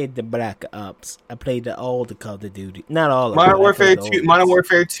 I played the Black Ops. I played all the Call of Duty. Not all of Modern Warfare 2. Modern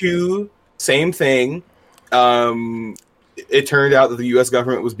Warfare 2, same thing. It turned out that the U.S.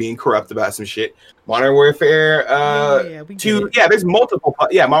 government was being corrupt about some shit. Modern Warfare 2. Yeah, there's multiple.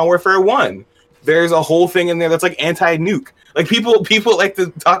 Yeah, Modern Warfare 1. There's a whole thing in there that's like anti-nuke. Like people like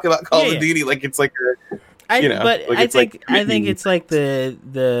to talk about Call of Duty like it's like a. I think it's like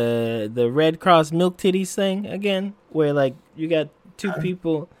the Red Cross milk titties thing again, where like you got two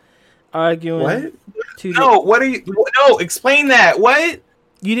people arguing. What? What are you? No, explain that. What?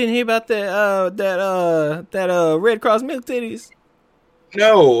 You didn't hear about that Red Cross milk titties?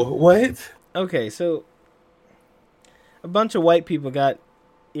 No. What? Okay, so a bunch of white people got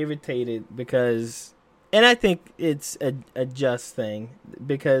irritated because, and I think it's a just thing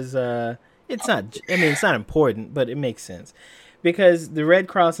because it's not. I mean, it's not important, but it makes sense because the Red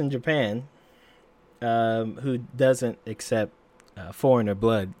Cross in Japan, who doesn't accept foreigner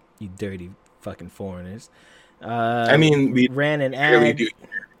blood, you dirty fucking foreigners. I mean, we ran an ad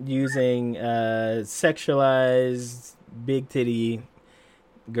using sexualized big titty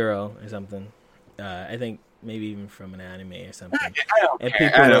girl or something. I think maybe even from an anime or something. I don't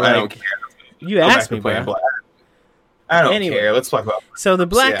care. I don't care. You asked me, bro. I don't care. Let's talk about. So the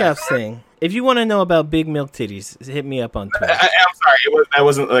Black Ops thing. If you want to know about big milk titties, hit me up on Twitter. I'm sorry. I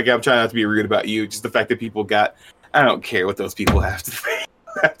wasn't like I'm trying not to be rude about you. Just the fact that people got. I don't care what those people have to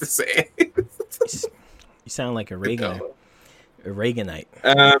say. You sound like a Reaganer. A Reaganite.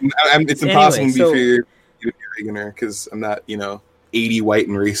 It's impossible to be a Reaganer because I'm not, 80 white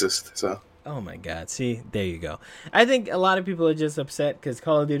and racist. So. Oh my God! See, there you go. I think a lot of people are just upset because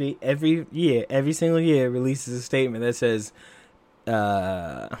Call of Duty every single year releases a statement that says,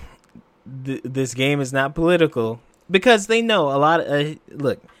 "This game is not political," because they know a lot of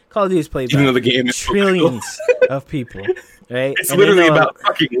look. Call of Duty is played by the game is trillions of people, right? It's literally about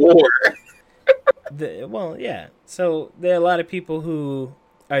fucking war. So there are a lot of people who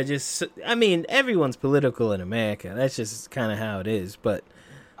are just. I mean, everyone's political in America. That's just kind of how it is. But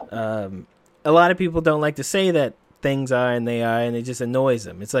a lot of people don't like to say that things are and they are, and it just annoys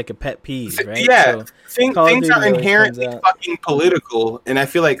them. It's like a pet peeve, right? Yeah, things are inherently fucking political, and I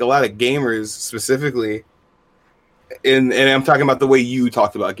feel like a lot of gamers specifically. And I'm talking about the way you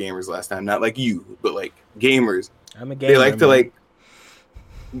talked about gamers last time, not like you, but like gamers. I'm a gamer.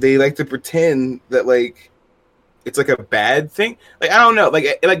 They like to pretend that like it's like a bad thing. Like I don't know,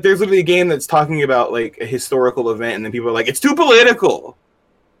 like there's literally a game that's talking about like a historical event, and then people are like, it's too political.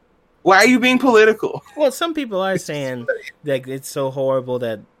 Why are you being political? Well, some people are saying that it's so horrible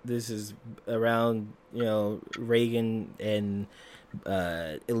that this is around, Reagan and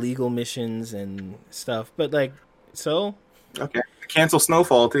illegal missions and stuff, but like. So, okay, cancel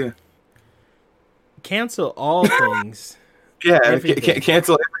Snowfall too. Cancel all things. Yeah,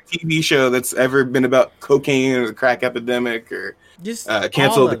 cancel every TV show that's ever been about cocaine or the crack epidemic, or just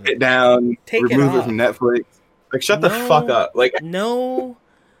cancel the Get Down, remove it from Netflix. Like, shut the fuck up. Like, no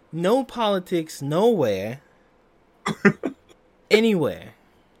politics, nowhere, anywhere.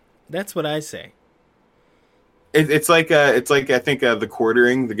 That's what I say. It's like I think the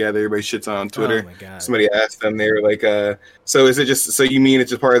Quartering, the guy that everybody shits on Twitter. Oh my God. Somebody asked them, they were like, so is it just so you mean it's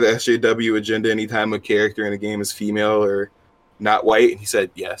just part of the SJW agenda anytime a character in a game is female or not white? And he said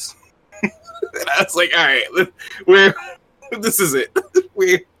yes. And I was like, all right, this is it.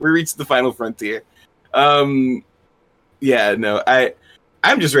 we reached the final frontier. I'm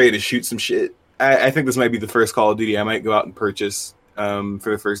just ready to shoot some shit. I think this might be the first Call of Duty I might go out and purchase for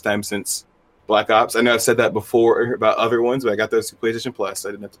the first time since Black Ops. I know I've said that before about other ones, but I got those through PlayStation Plus, so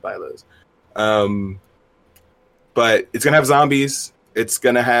I didn't have to buy those. But it's gonna have zombies. It's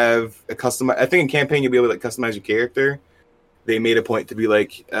gonna have a custom. I think in campaign you'll be able to like customize your character. They made a point to be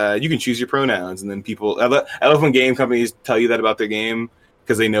like, you can choose your pronouns, and then people. I love when game companies tell you that about their game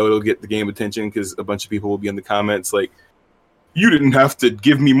because they know it'll get the game attention. Because a bunch of people will be in the comments like, "You didn't have to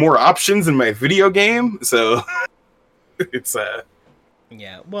give me more options in my video game." So it's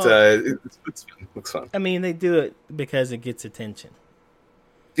yeah, well, it's fun. Looks fun. I mean, they do it because it gets attention.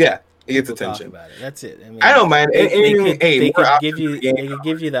 Yeah. It gets People attention. talk about it. That's it. I mean, I don't mind. They could give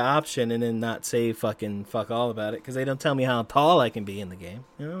you the option and then not say fuck all about it because they don't tell me how tall I can be in the game.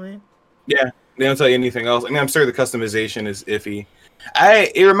 You know what I mean? Yeah, they don't tell you anything else. I mean, I'm sure the customization is iffy.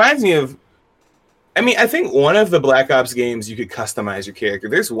 It reminds me of. I mean, I think one of the Black Ops games you could customize your character.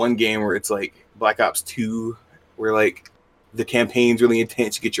 There's one game where it's like Black Ops 2, where like the campaign's really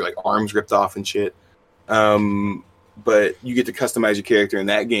intense. You get your like arms ripped off and shit. But you get to customize your character in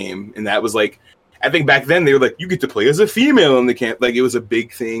that game, and that was like, I think back then they were like, you get to play as a female in the camp, like it was a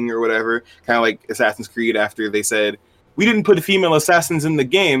big thing or whatever. Kind of like Assassin's Creed after they said we didn't put female assassins in the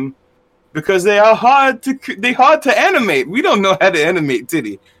game because they are hard to animate. We don't know how to animate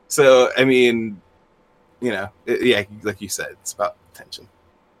titty. So I mean, you know, yeah, like you said, it's about attention.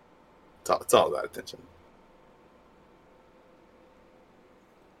 It's all about attention.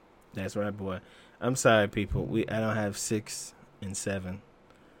 That's right, boy. I'm sorry, people. I don't have 6 and 7.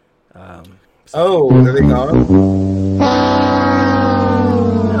 Oh, are they gone?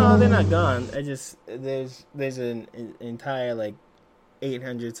 No, they're not gone. I just there's an entire like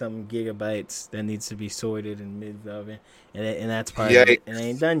 800 something gigabytes that needs to be sorted and moved over, and that's part of it, and it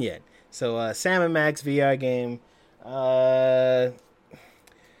ain't done yet. So Sam & Max VR game.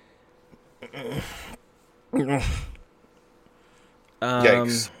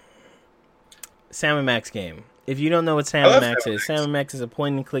 Yikes. Sam & Max game. If you don't know what Sam & Max is, Sam & Max is a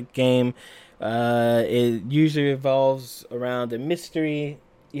point-and-click game. It usually revolves around a mystery.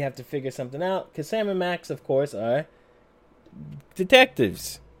 You have to figure something out. Because Sam & Max, of course, are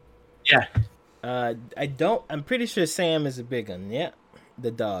detectives. Yeah. I'm pretty sure Sam is a big one, yeah.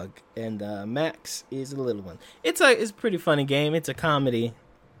 The dog. And Max is a little one. It's a pretty funny game. It's a comedy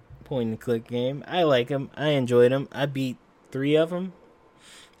point-and-click game. I like them. I enjoyed them. I beat 3 of them.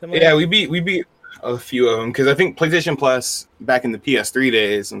 Yeah, we beat a few of them because I think PlayStation Plus back in the PS3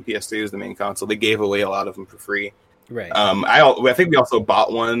 days, when PS3 was the main console, they gave away a lot of them for free. Right. I think we also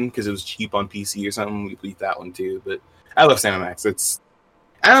bought one because it was cheap on PC or something. We beat that one too. But I love Sam & Max.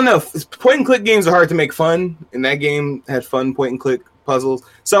 I don't know. Point and click games are hard to make fun, and that game had fun point and click puzzles.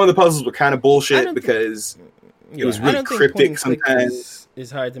 Some of the puzzles were kind of bullshit because it was really cryptic sometimes.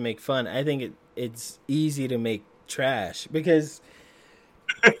 It's hard to make fun. I think it's easy to make trash because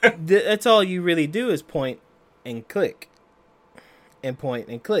that's all you really do is point and click. And point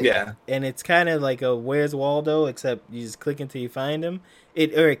and click. Yeah. And it's kind of like a Where's Waldo, except you just click until you find him.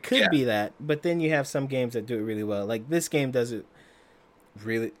 It could be that, but then you have some games that do it really well. Like this game does it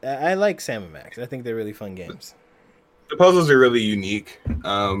really. I like Sam & Max. I think they're really fun games. The puzzles are really unique.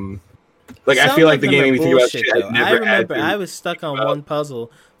 I feel like the game made me think about shit I remember I was stuck on one puzzle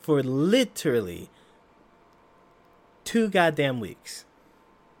for literally 2 goddamn weeks.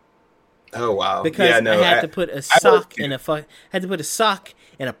 Oh wow! Because I had to put a sock in a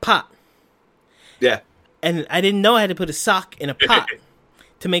pot. Yeah. And I didn't know I had to put a sock in a pot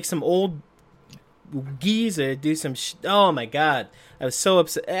to make some old geezer do some. Oh my god! I was so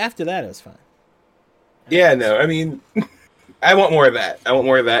upset. After that, it was fine. Yeah, no, I mean, I want more of that. I want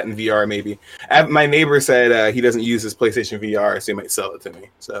more of that in VR. Maybe my neighbor said he doesn't use his PlayStation VR, so he might sell it to me.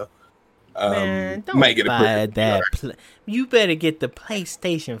 So. Man, don't might get buy that. You better get the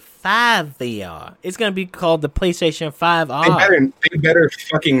PlayStation 5 VR. It's gonna be called the PlayStation 5R. They better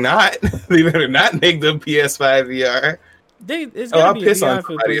fucking not. They better not make the PS5 VR. It's gonna be a VR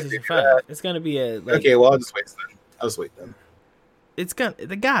for the PlayStation 5. It's gonna be a. Okay, well I'll just wait then. I'll just wait then. They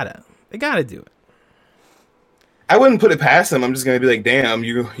gotta do it. I wouldn't put it past them. I'm just gonna be like, damn,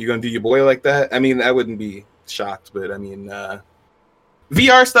 you gonna do your boy like that? I mean, I wouldn't be shocked, but I mean.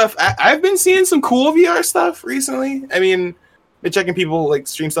 VR stuff. I've been seeing some cool VR stuff recently. I mean, been checking people like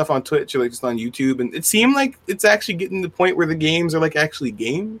stream stuff on Twitch or like just on YouTube, and it seemed like it's actually getting to the point where the games are like actually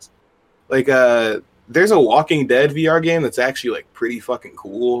games. Like, there's a Walking Dead VR game that's actually like pretty fucking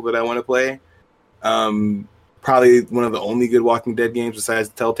cool that I want to play. Probably one of the only good Walking Dead games besides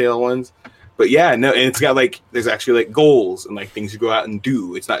the Telltale ones. But yeah, no, and it's got like there's actually like goals and like things you go out and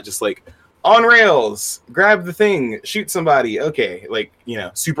do. It's not just like. On rails, grab the thing, shoot somebody. Okay, like, you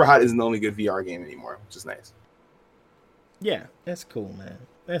know, Super Hot isn't the only good VR game anymore, which is nice. Yeah, that's cool, man.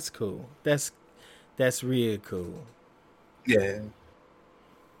 That's cool. That's That's real cool. Yeah.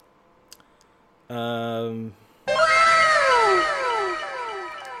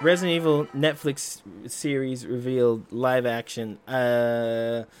 Resident Evil Netflix series revealed live action.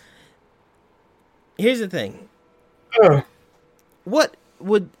 Here's the thing. What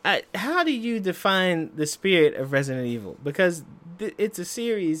would how do you define the spirit of Resident Evil? Because it's a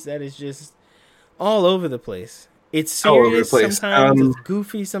series that is just all over the place. It's All over the serious place. sometimes. It's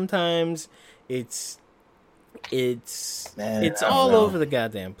goofy sometimes. It's all over the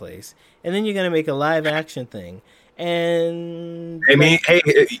goddamn place. And then you're gonna make a live action thing, and I mean, hey,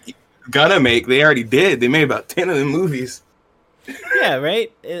 gonna make. They already did. They made about 10 of them movies. yeah,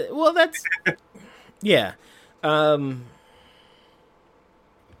 right. Well, that's yeah. I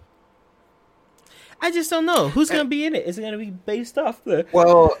just don't know who's gonna be in it. Is it gonna be based off the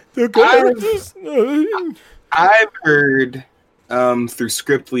characters? I've heard through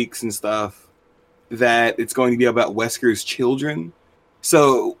script leaks and stuff that it's going to be about Wesker's children.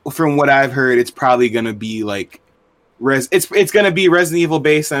 So from what I've heard, it's probably going to be like it's going to be Resident Evil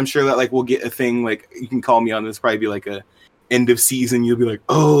based. I'm sure that like we'll get a thing like you can call me on this. Probably be like a end of season. You'll be like,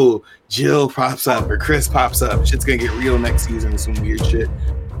 oh, Jill pops up or Chris pops up. Shit's gonna get real next season with some weird shit.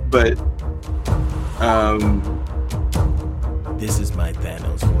 But this is my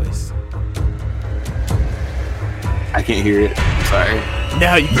Thanos voice. I can't hear it. I'm sorry.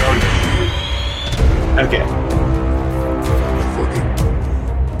 Now you can. Okay.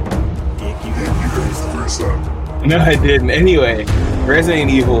 No, I didn't. Anyway, Resident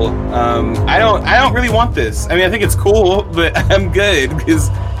Evil. I don't really want this. I mean, I think it's cool, but I'm good because,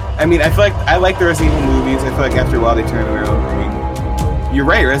 I mean, I feel like I like the Resident Evil movies. I feel like after a while they turn their own thing. You're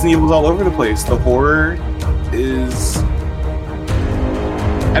right. Resident Evil's all over the place. The horror is.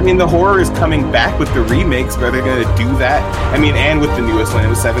 I mean, the horror is coming back with the remakes, but they're going to do that. I mean, and with the newest one, it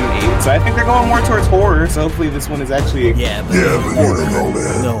was 7 and 8. So I think they're going more towards horror. So hopefully this one is actually but you don't know,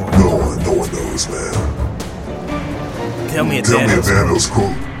 man. No one knows, man. Tell me a Thanos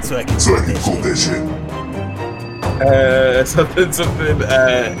quote so I can quote that shit. Something.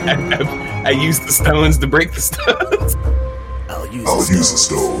 I used the stones to break the stones. I'll use the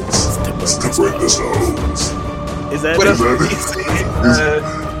stones to break the stones. Is that What it? else did he say?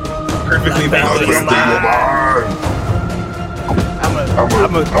 Perfectly balanced.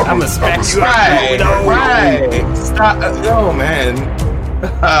 I'm a smack you Right, out. right. Stop. Oh, man.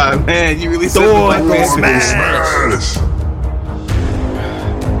 Ah, man, you really said the Black Man Smash.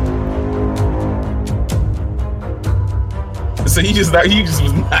 So you just was not interested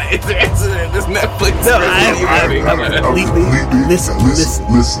in this Netflix. No, I'm completely listen.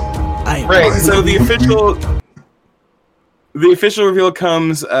 Right. So the official reveal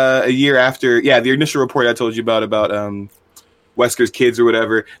comes a year after. Yeah, the initial report I told you about Wesker's kids or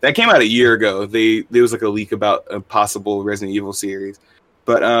whatever that came out a year ago. There was like a leak about a possible Resident Evil series,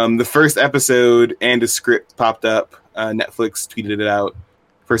 but the first episode and a script popped up. Netflix tweeted it out.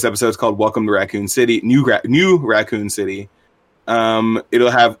 First episode is called "Welcome to Raccoon City." New Raccoon City.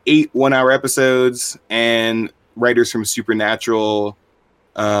 It'll have 8 one-hour episodes and writers from Supernatural,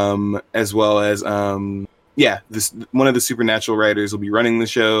 as well as one of the Supernatural writers will be running the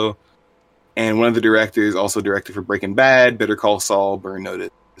show, and one of the directors also directed for Breaking Bad, Better Call Saul, Burn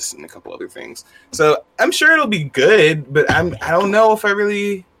Notice, and a couple other things. So I'm sure it'll be good, but I don't know if I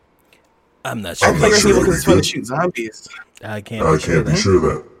really. I'm not sure. I play Resident Evil because it's fun to shoot zombies. I can't be sure that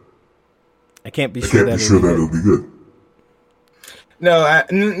it'll be good.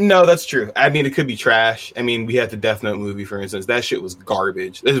 No, that's true. I mean, it could be trash. I mean, we had the Death Note movie, for instance. That shit was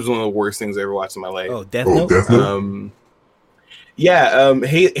garbage. This was one of the worst things I ever watched in my life. Oh, Death Note?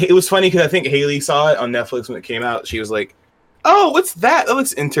 It was funny because I think Haley saw it on Netflix when it came out. She was like, "Oh, what's that? That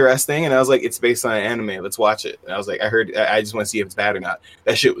looks interesting." And I was like, "It's based on an anime. Let's watch it." And I was like, I just want to see if it's bad or not.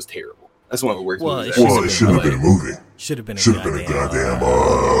 That shit was terrible. That's one of the worst movies. It should have been a movie. Should have been a goddamn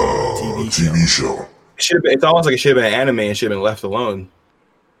TV show. It's almost like it should have been an anime and should have been left alone.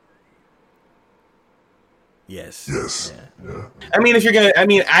 Yes. Yeah.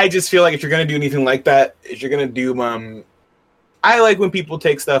 I just feel like if you're gonna do anything like that, if you're gonna do, I like when people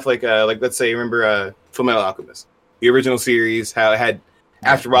take stuff like let's say, remember Fullmetal Alchemist, the original series, how it had,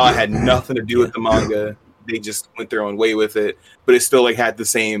 after a while, it had nothing to do with the manga. They just went their own way with it, but it still like had the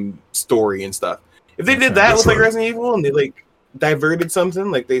same story and stuff. If they did that with like Resident Evil and they like diverted something,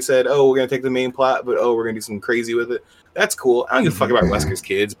 like they said, "Oh, we're gonna take the main plot, but we're gonna do something crazy with it," that's cool. I don't give a fuck about Wesker's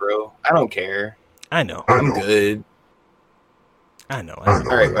kids, bro. I don't care. I know. I'm good. I know. All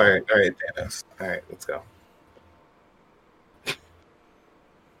right, Thanos. All right, let's go.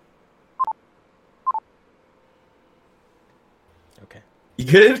 Okay. You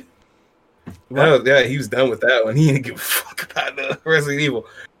good? Oh yeah, he was done with that one. He didn't give a fuck about the Resident Evil.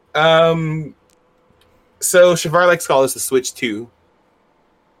 So Shavar likes to call this the Switch 2.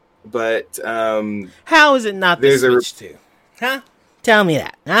 But how is it not the Switch 2? Huh? Tell me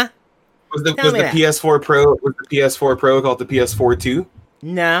that, huh? Was the PS4 Pro called the PS4 2?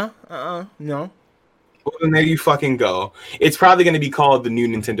 No. No. Well, then there you fucking go. It's probably going to be called the new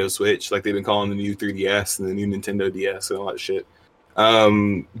Nintendo Switch, like they've been calling the new 3DS and the new Nintendo DS and all that shit.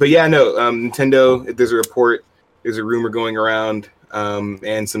 But yeah, no, Nintendo, there's a rumor going around,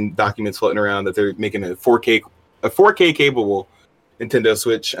 and some documents floating around that they're making a 4K capable Nintendo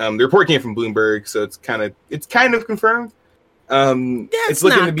Switch. The report came from Bloomberg, so it's kind of confirmed. It's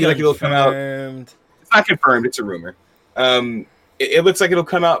looking to be like it'll come out. It's not confirmed. It's a rumor. It looks like it'll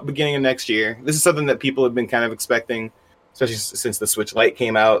come out beginning of next year. This is something that people have been kind of expecting, especially since the Switch Lite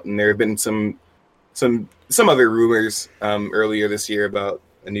came out, and there have been some other rumors earlier this year about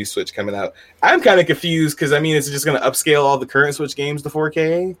a new Switch coming out. I'm kind of confused because it's just going to upscale all the current Switch games to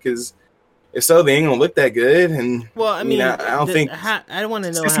 4K. Because if so, they ain't gonna look that good. And I don't think I want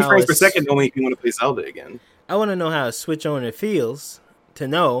to know 60 frames per second don't make you want to play Zelda again. I want to know how a Switch owner feels to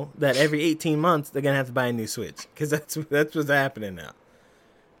know that every 18 months they're gonna have to buy a new Switch, because that's what's happening now.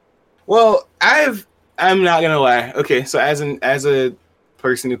 Well, I'm not gonna lie. Okay, so as a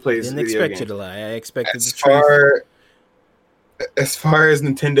person who plays didn't video expect games, you to lie. I expected the truth. As far as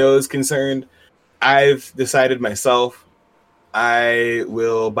Nintendo is concerned, I've decided myself I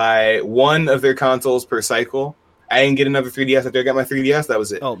will buy one of their consoles per cycle. I didn't get another 3DS after I got my 3DS. That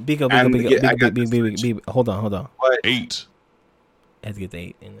was it. Oh, Biko. Hold on. What? 8. I had to get the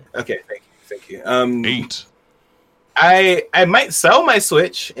 8 in there. Okay, thank you. 8. I might sell my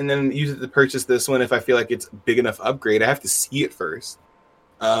Switch and then use it to purchase this one if I feel like it's a big enough upgrade. I have to see it first.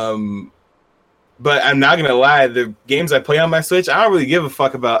 But I'm not gonna lie, the games I play on my Switch, I don't really give a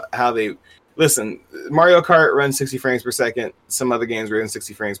fuck about how they listen. Mario Kart runs 60 frames per second. Some other games run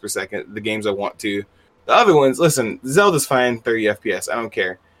 60 frames per second. The games I want to. The other ones, listen, Zelda's fine, 30 FPS. I don't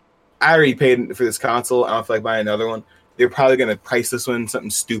care. I already paid for this console. I don't feel like buying another one. They're probably gonna price this one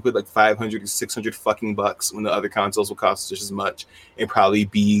something stupid like $500 or $600 fucking bucks when the other consoles will cost just as much and probably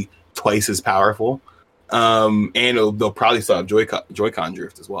be twice as powerful. And they'll probably still have Joy-Con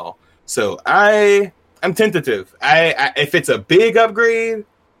drift as well. So I'm tentative. If it's a big upgrade,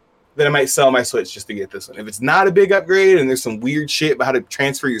 then I might sell my Switch just to get this one. If it's not a big upgrade and there's some weird shit about how to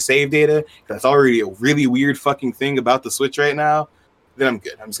transfer your save data, that's already a really weird fucking thing about the Switch right now, then I'm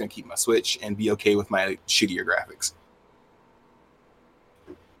good. I'm just gonna keep my Switch and be okay with my shittier graphics.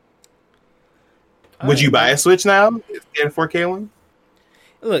 Would you buy a Switch now if you had a 4K one?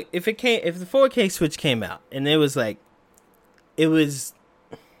 Look, if the 4K Switch came out and it was I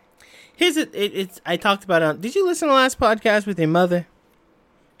talked about it. Did you listen to the last podcast with your mother?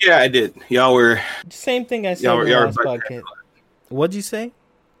 Yeah, I did. Y'all were same thing I said in the last podcast. What'd you say?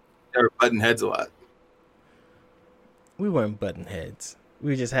 Y'all were butting heads a lot. We weren't butting heads.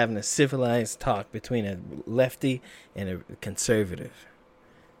 We were just having a civilized talk between a lefty and a conservative.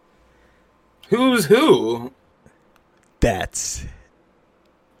 Who's who? That's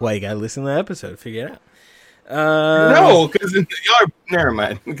why you gotta listen to the episode to figure it out. No, because y'all are... Never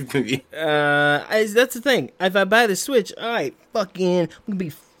mind. That's the thing. If I buy the Switch, alright, I'm gonna be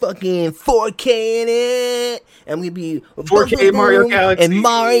fucking 4K in it. I'm gonna be 4K Mario Galaxy and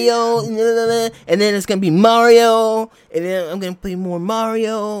Mario, and then it's gonna be Mario, and then I'm gonna play more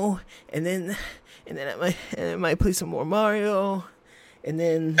Mario, and then I might play some more Mario. And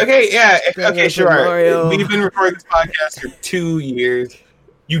then sure. Mario. We've been recording this podcast for 2 years.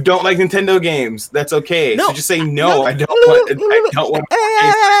 You don't like Nintendo games. That's okay. No, so just say no. I don't want.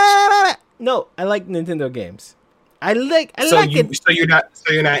 No, I like Nintendo games. I like it. So you're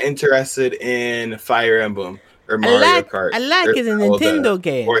not interested in Fire Emblem or Mario Kart. I like it in Nintendo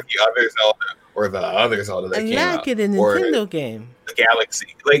game or the other Zelda that came out. I like it in Nintendo game. The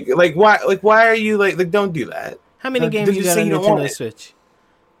Galaxy. Like why are you like don't do that? How many games you got on Nintendo Switch?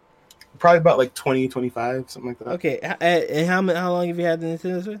 Probably about like 20, 25, something like that. Okay, and how long have you had the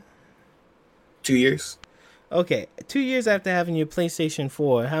Nintendo Switch? 2 years. Okay, 2 years after having your PlayStation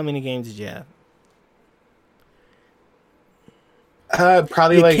 4, how many games did you have?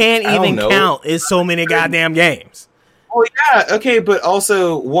 Probably you can't even count. It's so many goddamn games. Oh yeah, okay, but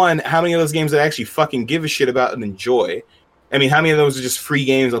also how many of those games I actually fucking give a shit about and enjoy? I mean, how many of those are just free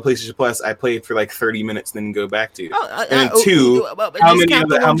games on PlayStation Plus I played for like 30 minutes and then go back to? Two, how many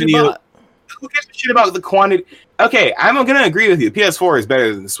who gives a shit about the quantity? Okay, I'm going to agree with you. PS4 is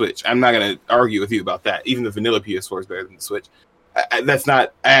better than the Switch. I'm not going to argue with you about that. Even the vanilla PS4 is better than the Switch.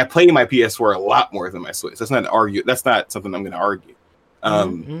 I play my PS4 a lot more than my Switch. That's not something I'm going to argue.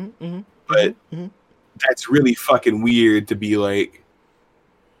 but that's really fucking weird to be like,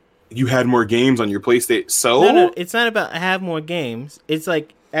 you had more games on your PlayStation. So No, it's not about I have more games. It's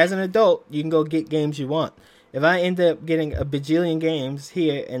like, as an adult, you can go get games you want. If I end up getting a bajillion games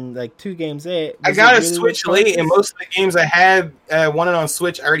here and like 2 games there, I got a Switch late, and most of the games I had wanted on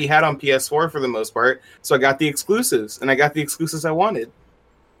Switch, I already had on PS4 for the most part. So I got the exclusives, and I got the exclusives I wanted.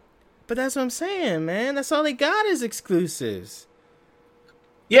 But that's what I'm saying, man. That's all they got is exclusives.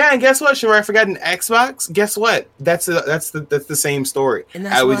 Yeah, and guess what, Shamar? I forgot an Xbox. Guess what? That's the same story. And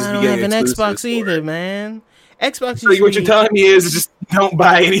that's why I don't have an Xbox either, man. Xbox. So what you're telling me is just don't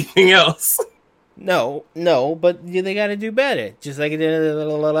buy anything else. No, but they got to do better. Just like it did in the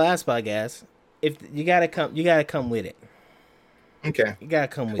last podcast. If you gotta come with it. Okay, you gotta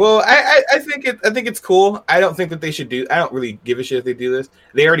come with it. Well, I think it's cool. I don't think that they should do. I don't really give a shit if they do this.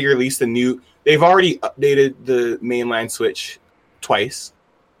 They already released they've already updated the mainline Switch twice,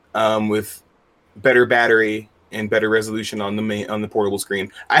 with better battery and better resolution on the portable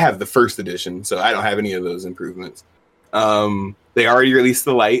screen. I have the first edition, so I don't have any of those improvements. They already released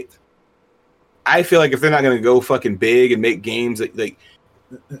the Lite. I feel like if they're not going to go fucking big and make games if they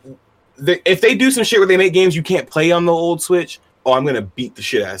do some shit where they make games you can't play on the old Switch, I'm going to beat the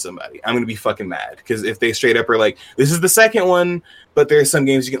shit out of somebody. I'm going to be fucking mad. Because if they straight up are like, this is the second one, but there's some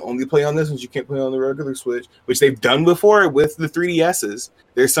games you can only play on this ones, you can't play on the regular Switch, which they've done before with the 3DSs.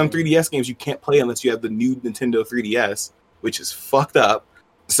 There's some 3DS games you can't play unless you have the new Nintendo 3DS, which is fucked up.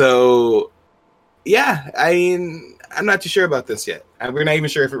 So, yeah, I mean, I'm not too sure about this yet. We're not even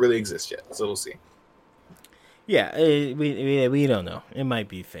sure if it really exists yet, so we'll see. Yeah, we don't know. It might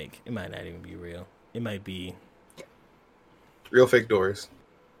be fake. It might not even be real. It might be real fake doors.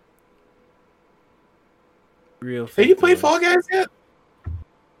 Real fake. Have you played Fall Guys yet?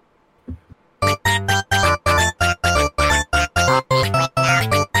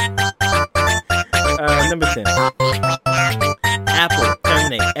 Number 10. Apple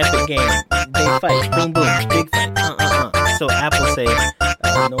terminate Epic Games. They fight. Boom boom. Big fight. So Apple say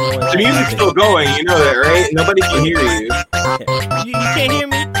no more. The music's still going. You know that, right? Nobody can hear you. You can't hear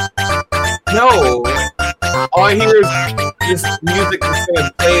me? No. All I hear is this music that's going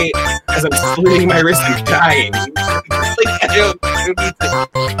to play as I'm slitting my wrist and dying.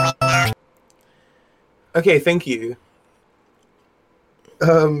 Okay, thank you.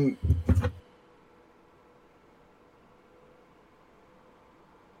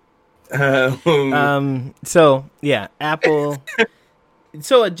 So yeah, Apple.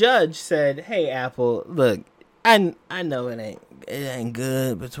 So a judge said, "Hey, Apple, look, I know it ain't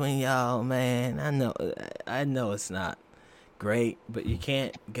good between y'all, man. I know it's not great, but you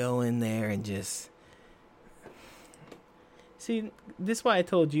can't go in there and just see. This is why I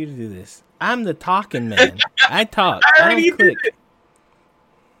told you to do this. I'm the talking man. I talk. I don't click.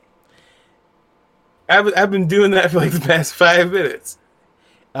 I've been doing that for like the past 5 minutes.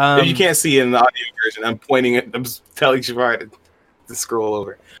 If you can't see it in the audio version, I'm pointing it. I'm just telling Shavar to scroll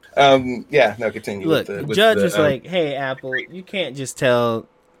over. Continue. Look, the judge was like, "Hey, Apple, you can't just tell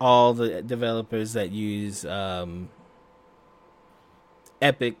all the developers that use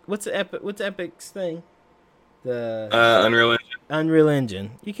Epic. What's Epic's thing? The Unreal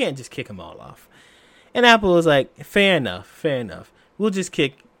Engine. You can't just kick them all off." And Apple was like, "Fair enough. We'll just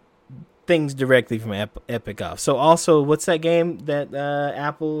kick things directly from Epic off." So also, what's that game that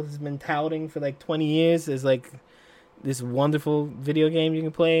Apple has been touting for like 20 years? There's like this wonderful video game you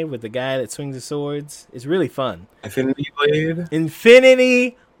can play with the guy that swings the swords. It's really fun.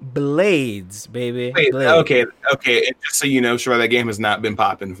 Infinity Blades, baby. Wait, Blades. Okay. And just so you know, sure, that game has not been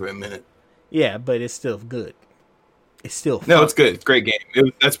popping for a minute. Yeah, but it's still good. It's still fun. No, it's good. It's a great game.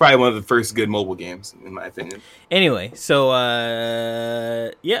 That's probably one of the first good mobile games, in my opinion. Anyway, so,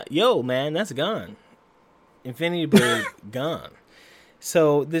 man, that's gone. Infinity Blade gone.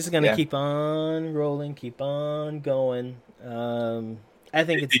 So this is going to keep on rolling, keep on going. I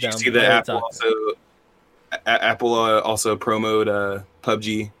think it's dumb. Did you see that Apple also promoted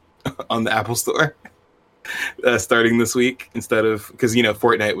PUBG on the Apple Store? Starting this week, instead of, because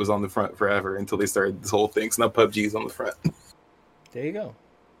Fortnite was on the front forever until they started this whole thing. So now PUBG is on the front. There you go.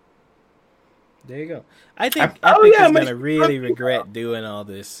 I think Epic is gonna really regret doing all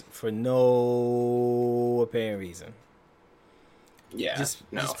this for no apparent reason. Yeah, just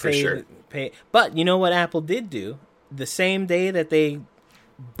for sure. But you know what Apple did do? The same day that they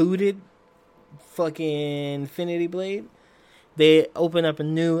booted fucking Infinity Blade, they opened up a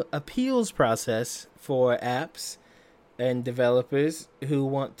new appeals process for apps and developers who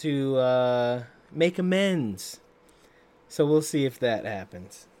want to make amends. So we'll see if that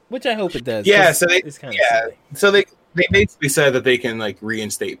happens, which I hope it does. Yeah, it's kind of silly. So they basically said that they can like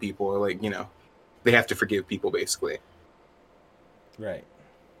reinstate people, or like they have to forgive people basically. Right.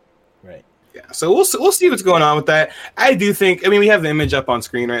 Yeah, so we'll see what's going on with that. I do think. I mean, we have the image up on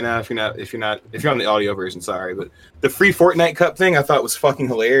screen right now. If you're on the audio version, sorry, but the free Fortnite Cup thing I thought was fucking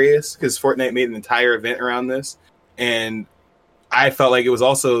hilarious because Fortnite made an entire event around this, and I felt like it was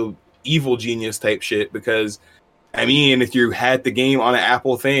also evil genius type shit because, I mean, if you had the game on an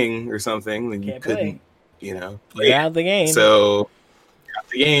Apple thing or something, then you couldn't, play out the game. So,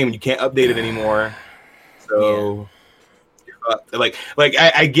 the game you can't update it anymore. So. Yeah. Like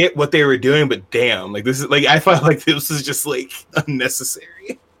I get what they were doing, but damn, like this is like I felt like this is just like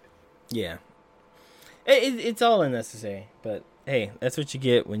unnecessary. Yeah, it's all unnecessary. But hey, that's what you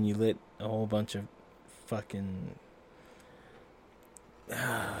get when you let a whole bunch of fucking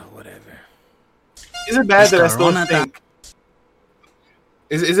whatever. Is it bad that I still think?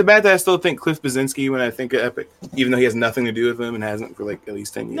 Is it bad that I still think Cliff Bleszinski when I think of Epic, even though he has nothing to do with them and hasn't for like at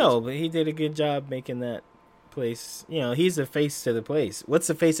least 10 years? No, but he did a good job making that place. He's the face to the place. What's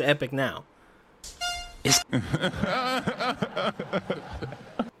the face of Epic now?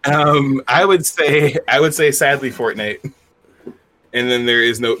 I would say sadly Fortnite. And then there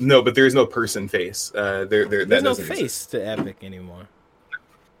is no person face. There's no face to Epic anymore.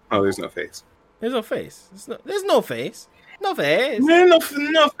 Oh, there's no face. There's no face. There's no face. No face. Man, no face.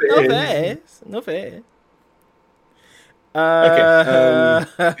 No face. No face.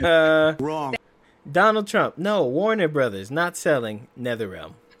 Okay. Wrong. Donald Trump. No, Warner Brothers not selling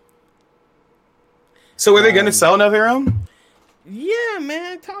NetherRealm. So are they going to sell NetherRealm? Yeah,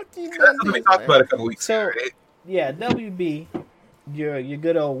 man. Talk to you. We talked about it a couple weeks ago, right? Yeah, WB, your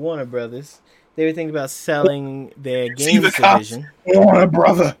good old Warner Brothers. They were thinking about selling their games division. Warner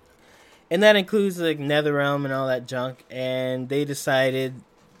Brother. And that includes like NetherRealm and all that junk. And they decided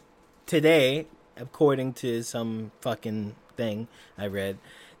today, according to some fucking thing I read,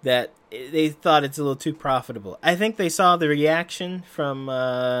 that they thought it's a little too profitable. I think they saw the reaction from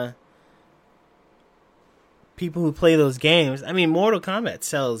people who play those games. I mean, Mortal Kombat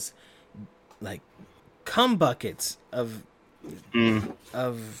sells like cum buckets of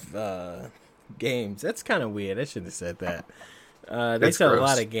games. That's kind of weird. I shouldn't have said that. They sell gross. A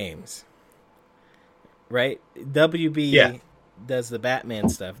lot of games, right? WB does the Batman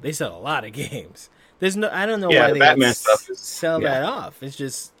stuff. They sell a lot of games. I don't know why they Batman stuff sell that off. It's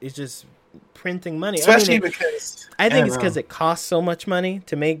just printing money. Especially because I think it's because it costs so much money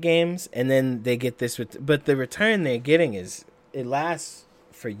to make games, and then they get this. But the return they're getting it lasts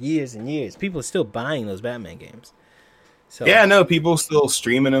for years and years. People are still buying those Batman games. So people still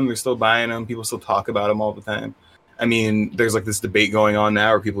streaming them. They're still buying them. People still talk about them all the time. I mean, there's like this debate going on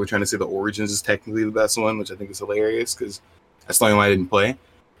now where people are trying to say the Origins is technically the best one, which I think is hilarious because that's the only one I didn't play.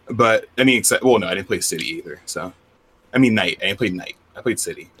 But I mean, no, I didn't play City either. So, I mean, Night. I didn't play Night. I played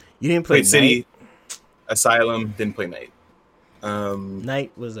City. You didn't play City, Asylum. Didn't play Night.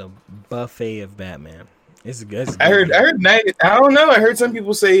 Night was a buffet of Batman. It's good. I heard Night. I don't know. I heard some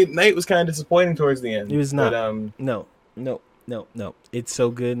people say Night was kind of disappointing towards the end. It was not. But, no. It's so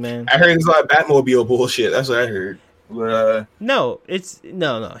good, man. I heard there's a lot of Batmobile bullshit. That's what I heard. But, no.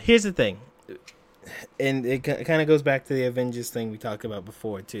 Here's the thing. And it kind of goes back to the Avengers thing we talked about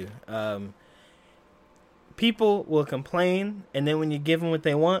before, too. People will complain, and then when you give them what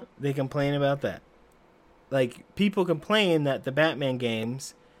they want, they complain about that. Like, people complain that the Batman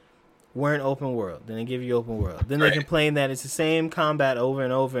games weren't open world. Then they give you open world. Then they complain that it's the same combat over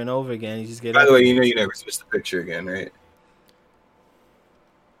and over and over again. You just get. By the way, you never switch the picture again, right?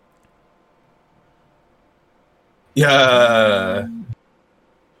 Yeah.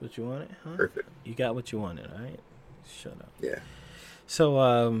 What you wanted, huh? Perfect. You got what you wanted, all right? Shut up. Yeah.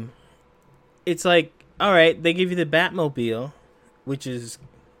 So, it's like, all right, they give you the Batmobile, which is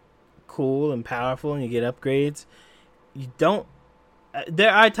cool and powerful, and you get upgrades. You don't.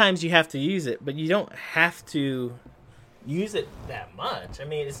 There are times you have to use it, but you don't have to use it that much. I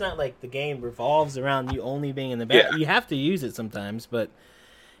mean, it's not like the game revolves around you only being in the Bat. Yeah. You have to use it sometimes, but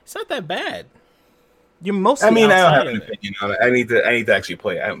it's not that bad. You're mostly. I mean, I don't have an opinion on it. I need to actually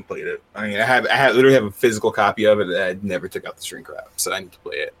play it. I haven't played it. I mean, I literally have a physical copy of it that I never took out the shrink wrap, so I need to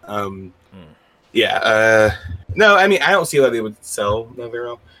play it. Yeah. No, I mean, I don't see why they would sell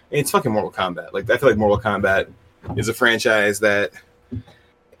NetherRealm. It's fucking Mortal Kombat. Like, I feel like Mortal Kombat is a franchise that,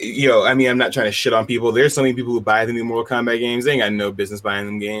 I mean, I'm not trying to shit on people. There's so many people who buy the new Mortal Kombat games. They ain't got no business buying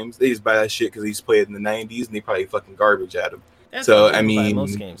them games. They just buy that shit because they used to play it in the 90s, and they probably fucking garbage at them. So, I mean,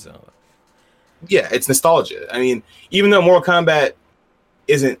 most games though. Yeah, it's nostalgia. I mean, even though Mortal Kombat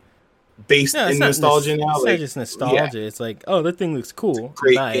isn't based in nostalgia now, it's not just nostalgia. Yeah. It's like, oh, that thing looks cool.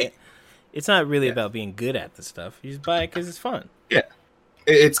 Great game. It's not really Yeah. about being good at the stuff. You just buy it because it's fun. Yeah,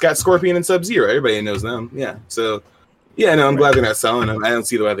 it's got Scorpion and Sub-Zero. Everybody knows them. Yeah, so yeah, no, I'm glad they're not selling them. I don't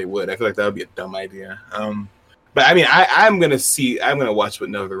see why they would. I feel like that would be a dumb idea. But I mean, I'm gonna watch what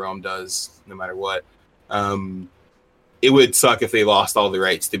NetherRealm does, no matter what. It would suck if they lost all the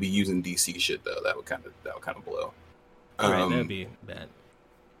rights to be using DC shit, though. That would kind of blow. Right, that'd be bad.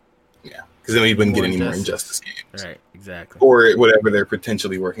 Yeah, because then we wouldn't get any more Injustice. Injustice games, Right, exactly. or whatever they're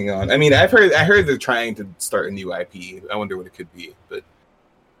potentially working on. I mean, I heard they're trying to start a new IP. I wonder what it could be, but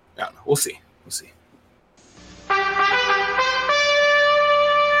I don't know. We'll see.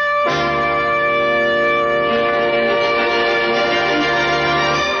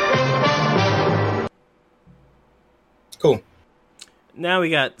 Cool. Now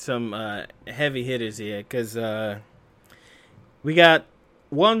we got some heavy hitters here because we got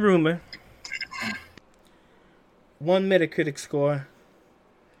one rumor, one Metacritic score,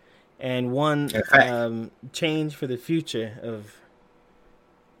 and one change for the future of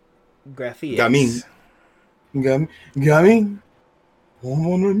Graphics. Got me.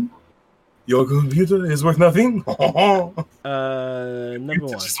 Your computer is worth nothing. Number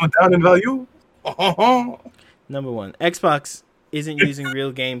one. Just went down in value. Number one. Xbox isn't using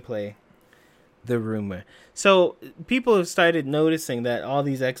real gameplay. The rumor. So people have started noticing that all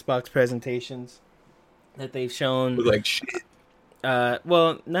these Xbox presentations that they've shown, Look like shit.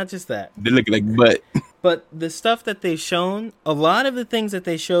 well, not just that, They look like butt. but the stuff that they've shown, a lot of the things that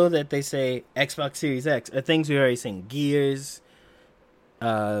they show that they say Xbox Series X are things we already seen. Gears,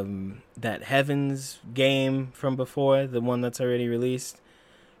 that Heavens game from before, the one that's already released,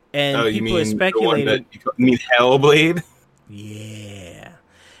 and people are speculating. You mean Hellblade? Yeah,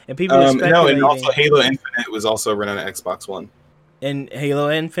 and people are No, speculating. and also Halo Infinite was also run on an Xbox One. And Halo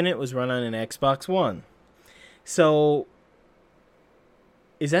Infinite was run on an Xbox One. So,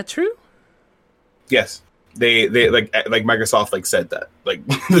 is that true? Yes, they like Microsoft said that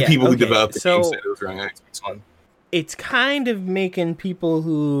the people who developed the game said it was running on Xbox One. It's kind of making people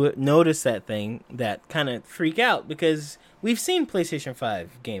who notice that thing that kind of freak out because we've seen PlayStation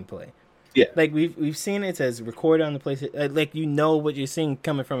 5 gameplay. Yeah, Like we've seen it says record on the PlayStation. Like what you're seeing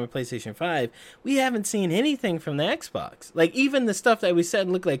coming from a PlayStation 5. We haven't seen anything from the Xbox. Like even the stuff that we said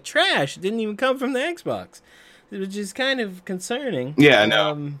looked like trash didn't even come from the Xbox, which is kind of concerning. Yeah, I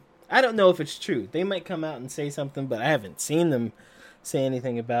know. I don't know if it's true. They might come out and say something, but I haven't seen them say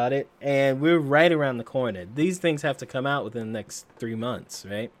anything about it. And we're right around the corner. These things have to come out within the next 3 months,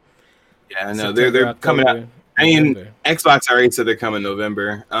 right? Yeah, I know. September, They're coming out. I mean, Xbox already said they're coming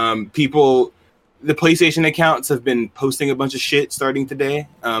November. The PlayStation accounts have been posting a bunch of shit starting today,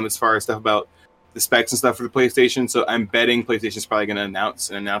 as far as stuff about the specs and stuff for the PlayStation. So I'm betting PlayStation's probably going to announce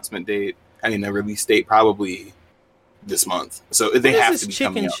an announcement date. I mean, a release date probably this month. So they have to be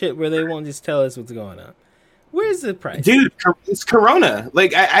coming out. Shit where they won't just tell us what's going on. Where's the price? Dude, it's Corona.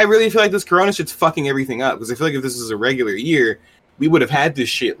 Like, I really feel like this Corona shit's fucking everything up. Because I feel like if this was a regular year, we would have had this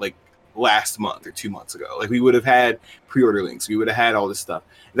shit, last month or 2 months ago. Like, we would have had pre-order links. We would have had all this stuff.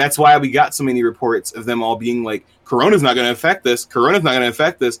 That's why we got so many reports of them all being like, Corona's not going to affect this. Corona's not going to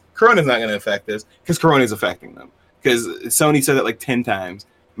affect this. Corona's not going to affect this. Because Corona's affecting them. Because Sony said that 10 times.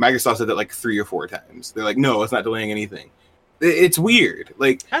 Microsoft said that 3 or 4 times. They're like, no, it's not delaying anything. It's weird.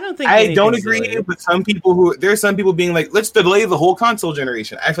 I don't agree, delayed. but there's some people being like, let's delay the whole console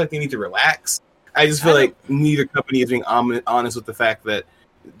generation. I feel like they need to relax. I just feel like neither company is being honest with the fact that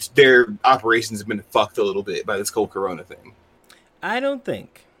their operations have been fucked a little bit by this whole Corona thing. I don't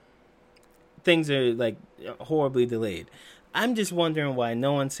think things are horribly delayed. I'm just wondering why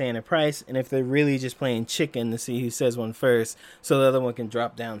no one's saying a price, and if they're really just playing chicken to see who says one first, so the other one can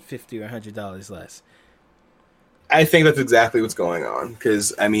drop down $50 or $100 less. I think that's exactly what's going on.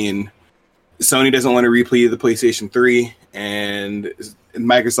 Because, I mean, Sony doesn't want to repeat the PlayStation 3, and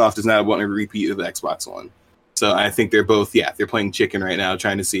Microsoft does not want to repeat the Xbox One. So I think they're both, they're playing chicken right now,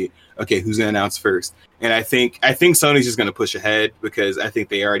 trying to see, okay, who's going to announce first. And I think Sony's just going to push ahead because I think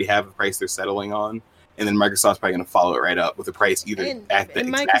they already have a price they're settling on. And then Microsoft's probably going to follow it right up with a price either at the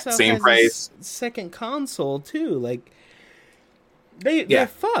exact Microsoft same has price. This second console too, they're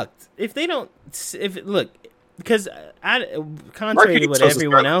fucked if they don't. Because contrary to what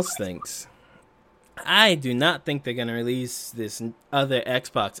everyone else thinks, I do not think they're going to release this other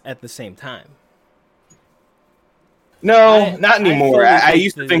Xbox at the same time. No, not anymore. I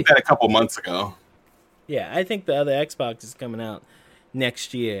used to think that a couple months ago. Yeah, I think the other Xbox is coming out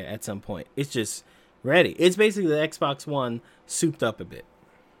next year at some point. It's just ready. It's basically the Xbox One souped up a bit.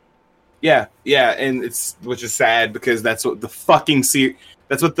 Yeah, and which is sad because that's what the fucking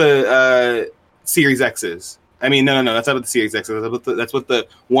that's what the Series X is. I mean, no. That's not what the Series X is. That's what the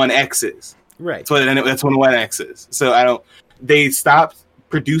One X is. Right. That's what the One X is. So they stopped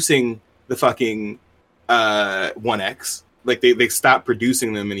producing the fucking One X. Like they stopped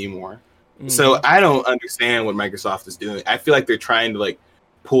producing them anymore. Mm-hmm. So I don't understand what Microsoft is doing. I feel like they're trying to like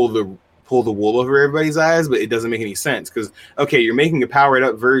pull the wool over everybody's eyes, but it doesn't make any sense because okay, you're making a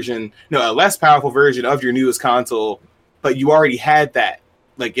less powerful version of your newest console, but you already had that.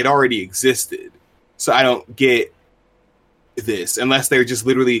 Like it already existed. So I don't get this unless they're just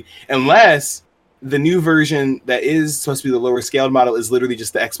unless the new version that is supposed to be the lower scaled model is literally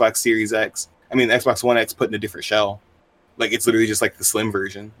just the Xbox Series X. I mean, the Xbox One X put in a different shell. Like it's literally just like the slim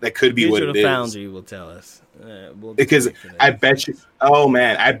version. That could be what it is. Digital Foundry will tell us. Because I bet you. Oh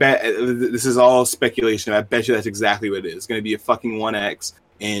man, I bet this is all speculation. I bet you that's exactly what it is. It's going to be a fucking One X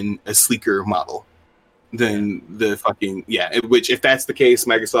in a sleeker model than the fucking Which, if that's the case,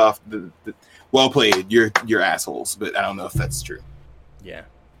 Microsoft, well played. You're assholes. But I don't know if that's true. Yeah,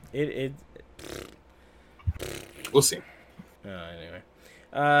 We'll see. Anyway,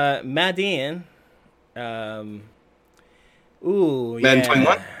 Madden. Madden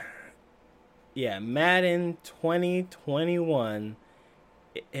 21? Yeah, Madden 2021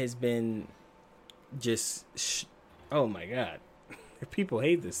 has been just... oh my god. People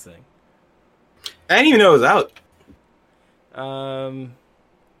hate this thing. I didn't even know it was out.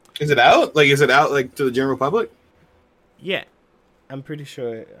 Is it out? Like, is it out like to the general public? Yeah. I'm pretty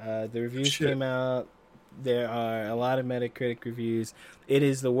sure. The reviews came out. There are a lot of Metacritic reviews. It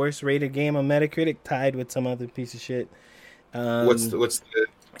is the worst rated game on Metacritic, tied with some other piece of shit. What's the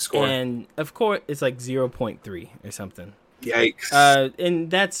score? And of course, it's like 0.3 or something. Yikes!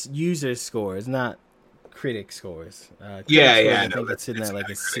 And that's user scores, not critic scores. I think it's sitting at like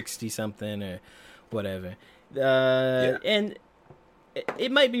a 60 something or whatever. And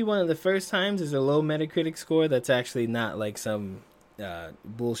it might be one of the first times there's a low Metacritic score that's actually not like some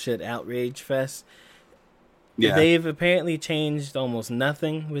bullshit outrage fest. Yeah. They've apparently changed almost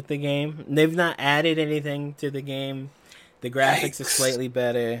nothing with the game. They've not added anything to the game. The graphics are slightly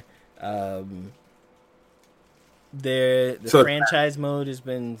better. The franchise mode has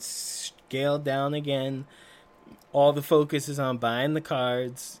been scaled down again. All the focus is on buying the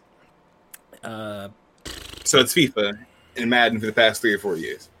cards. So it's FIFA and Madden for the past 3 or 4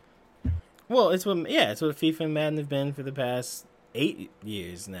 years. Well, it's what FIFA and Madden have been for the past 8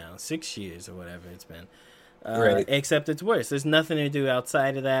 years now, 6 years or whatever it's been. Right. Except it's worse. There's nothing to do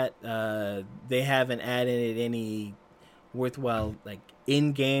outside of that. They haven't added any worthwhile like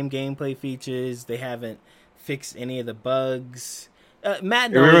in-game gameplay features. They haven't fixed any of the bugs.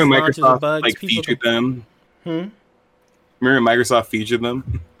 Madden always launches the bugs. Like featured them. Remember Microsoft featured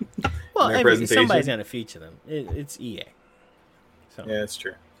them? Well, somebody's gonna feature them. It's EA. So yeah, that's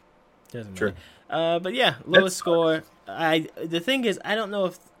true. Doesn't matter. But yeah, lowest score. The thing is, I don't know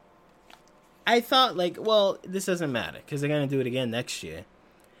if I thought like, well, this doesn't matter because they're gonna do it again next year.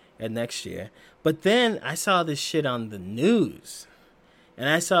 But then I saw this shit on the news, and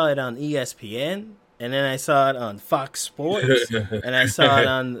I saw it on ESPN, and then I saw it on Fox Sports, and I saw it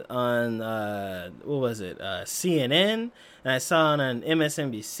on what was it, CNN, and I saw it on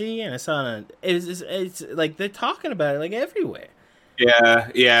MSNBC, and I saw it on. It's like they're talking about it like everywhere.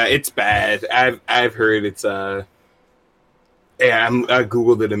 Yeah, it's bad. I've heard it's I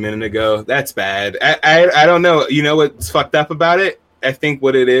googled it a minute ago. That's bad. I don't know. You know what's fucked up about it? I think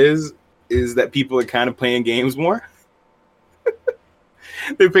what it is that people are kind of playing games more.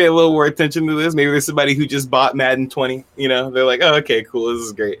 They pay a little more attention to this. Maybe there's somebody who just bought Madden 20. You know, they're like, oh, okay, cool. This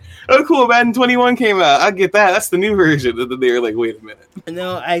is great. Oh, cool. Madden 21 came out. I'll get that. That's the new version. And then they were like, wait a minute.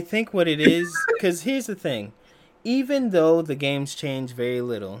 No, I think what it is, because here's the thing. Even though the games change very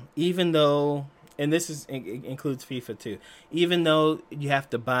little, even though, and this includes FIFA too, even though you have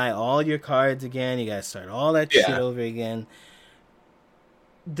to buy all your cards again, you got to start all that shit over again.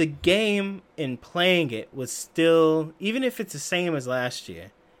 The game and playing it was still, even if it's the same as last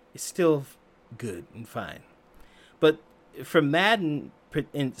year, it's still good and fine. But for Madden,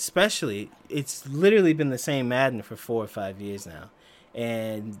 especially, it's literally been the same Madden for 4 or 5 years now.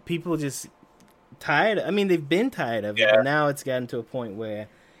 And people just tired. I mean, they've been tired of it, but now it's gotten to a point where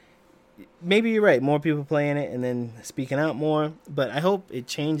maybe you're right, more people playing it and then speaking out more. But I hope it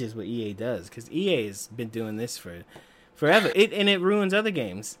changes what EA does, because EA has been doing this for forever. It ruins other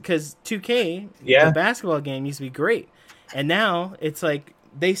games, because 2K, the basketball game, used to be great, and now it's like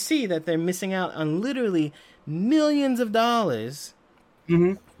they see that they're missing out on literally millions of dollars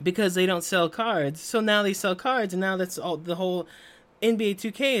because they don't sell cards. So now they sell cards, and now that's all. The whole NBA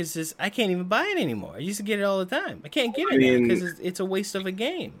 2K is just, I can't even buy it anymore. I used to get it all the time. I can't get it now because it's a waste of a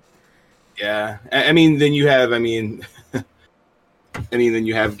game. Yeah, I mean, then you have, then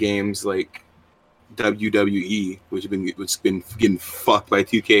you have games like WWE, which have been getting fucked by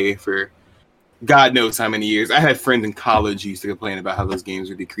 2K for God knows how many years. I had friends in college who used to complain about how those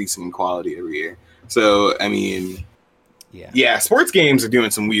games are decreasing in quality every year. So, I mean, yeah, sports games are doing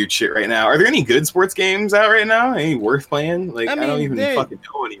some weird shit right now. Are there any good sports games out right now? Any worth playing? Like, I don't even fucking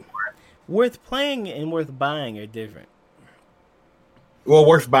know anymore. Worth playing and worth buying are different. Well,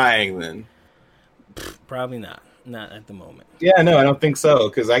 worth buying then? Probably not. Not at the moment. Yeah, no, I don't think so.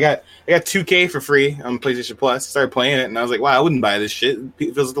 Because I got 2K for free on PlayStation Plus. I started playing it, and I was like, wow, I wouldn't buy this shit.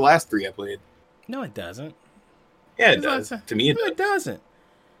 It feels like the last 3 I played. No, it doesn't. Yeah, it does. To me, it doesn't.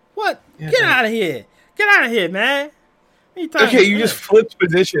 What? Yeah, get out of here. Get out of here, man. Okay, you just flipped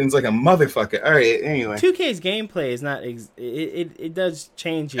positions like a motherfucker. All right, anyway. 2K's gameplay is not... It does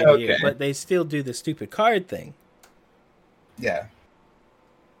change here, but they still do the stupid card thing. Yeah.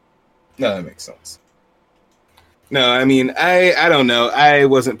 No, that makes sense. No, I mean, I don't know. I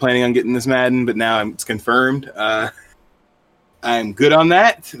wasn't planning on getting this Madden, but now it's confirmed. I'm good on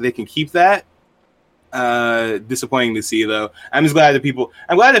that. They can keep that. Disappointing to see, though. I'm glad that people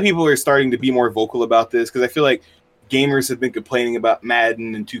are starting to be more vocal about this, because I feel like gamers have been complaining about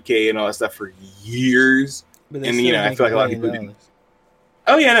Madden and 2K and all that stuff for years. And I feel like a lot of people do.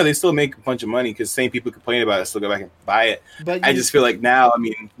 Oh yeah, no, they still make a bunch of money because same people complain about it still go back and buy it. But I just feel like now, I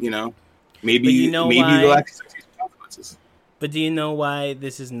mean, maybe they'll actually see consequences. But do you know why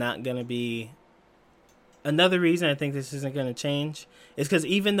this is not going to be? Another reason I think this isn't going to change is because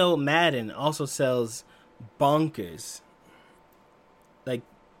even though Madden also sells bonkers, like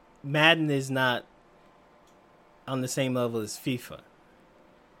Madden is not on the same level as FIFA.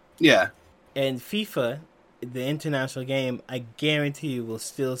 Yeah. And FIFA, the international game, I guarantee you will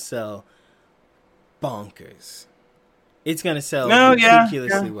still sell bonkers. It's going to sell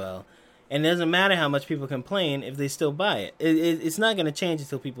ridiculously well. And it doesn't matter how much people complain if they still buy it. It's not going to change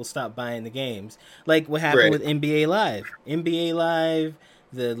until people stop buying the games. Like what happened with NBA Live. NBA Live,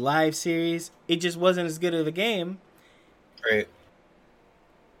 the live series, it just wasn't as good of a game. Right.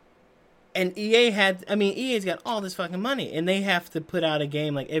 And EA's got all this fucking money, and they have to put out a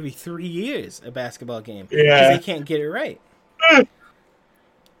game like every 3 years, a basketball game. Yeah. Because they can't get it right.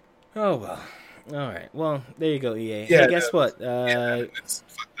 Oh, well. All right. Well, there you go, EA. Yeah, hey, guess what? It's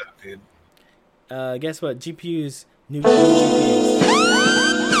fucked up, dude. Guess what? GPUs, new GPUs.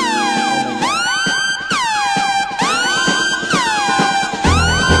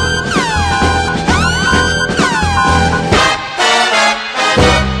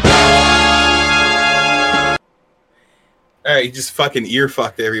 All right, you just fucking ear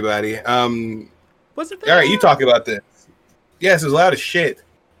fucked everybody. Was it? All right, you talk about this. Yes, it was loud as shit.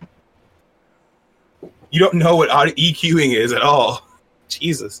 You don't know what EQing is at all.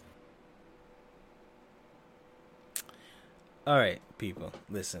 Jesus. All right, people,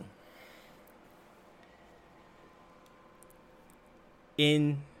 listen.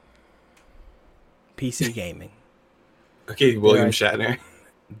 In PC gaming. Okay, William Shatner.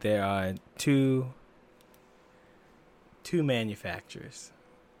 There are two manufacturers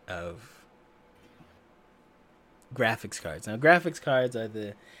of graphics cards. Now, graphics cards are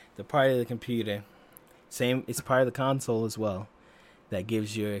the part of the computer. It's part of the console as well that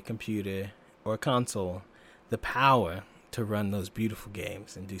gives your computer or console the power to run those beautiful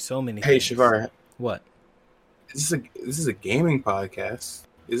games and do so many things. Hey, Shavar. What? This is a gaming podcast,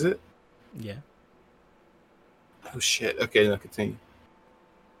 is it? Yeah. Oh, shit. Okay, now continue.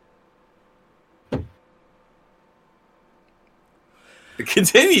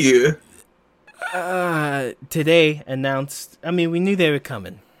 Continue. Today announced, we knew they were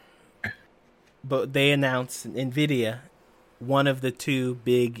coming. But they announced NVIDIA, one of the two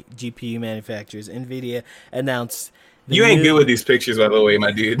big GPU manufacturers, NVIDIA announced... You ain't good with these pictures, by the way,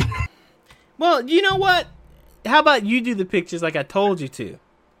 my dude. Well, you know what? How about you do the pictures like I told you to?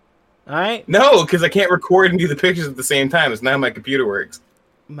 All right? No, because I can't record and do the pictures at the same time. It's not how my computer works.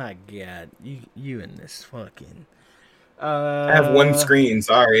 My God. You and this fucking... I have one screen,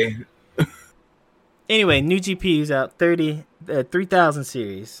 sorry. Anyway, new GPUs out, 3000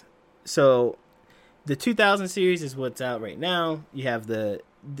 series. So... The 2000 series is what's out right now. You have the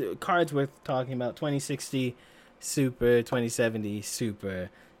cards we're talking about, 2060 Super, 2070 Super,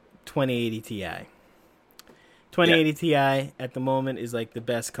 2080 Ti. 2080 Ti at the moment is like the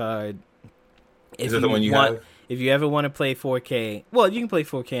best card. Is it the one you have? If you ever want to play 4K, well, you can play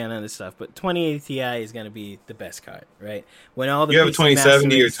 4K on other stuff, but 2080 Ti is going to be the best card, right? When all the you have a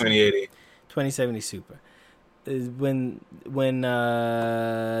 2070 or 2080? 2070 Super. When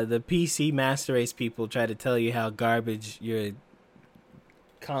the PC Master Race people try to tell you how garbage your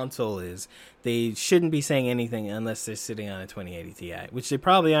console is, they shouldn't be saying anything unless they're sitting on a 2080 Ti, which they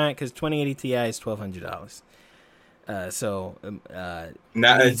probably aren't, because 2080 Ti is $1,200. It's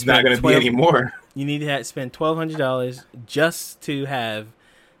not going to be anymore. You need to spend $1,200 just to have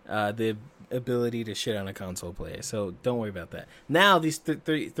the ability to shit on a console player. So don't worry about that. Now these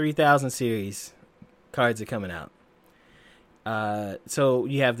 3000 series cards are coming out. So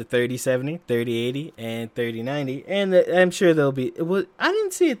you have the 3070, 3080, and 3090, and I'm sure there'll be. I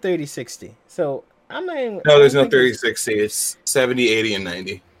didn't see a 3060, so I'm not. No, there's no 3060. It's 70, 80, and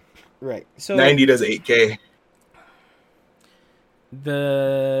 90. Right. So 90 does 8K.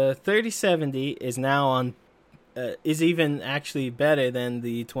 The 3070 is now on. Is even actually better than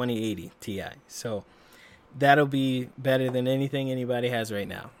the 2080 Ti. So that'll be better than anything anybody has right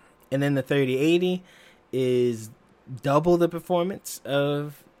now. And then the 3080 is double the performance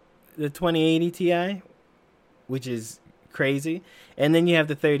of the 2080 Ti, which is crazy. And then you have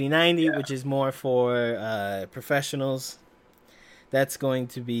the 3090, which is more for professionals. That's going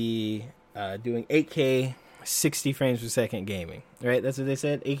to be doing 8K 60 frames per second gaming, right? That's what they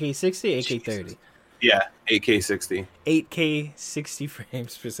said. 8K 60, 8K 30. Yeah, 8K 60. 8K 60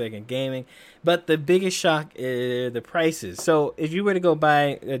 frames per second gaming. But the biggest shock is the prices. So if you were to go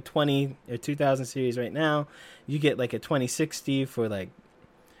buy a 20 or 2000 series right now, you get like a 2060 for like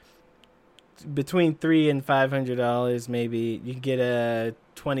between $300 and $500 maybe. You can get a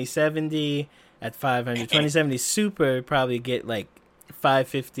 2070 at $500. 2070 Super probably get like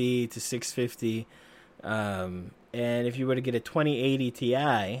 $550 to $650. And if you were to get a 2080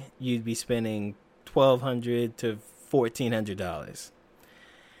 Ti, you'd be spending $1,200 to $1,400.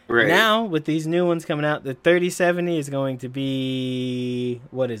 Right. Now, with these new ones coming out, the 3070 is going to be,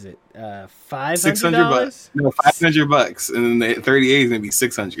 what is it? $500? $600. No, $500, and then the 3080 is going to be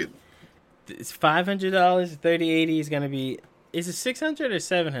 $600. It's $500. The 3080 is going to be. Is it $600 or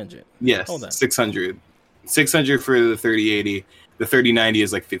 $700? Yes, hold on. $600. $600 for the 3080. The 3090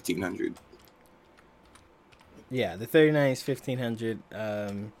 is like $1,500. Yeah, the 3090 is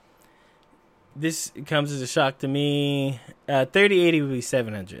 $1,500. This comes as a shock to me. 3080 would be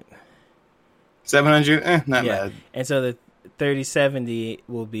 $700. $700? Not bad. And so the 3070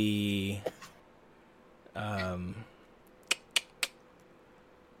 will be $500.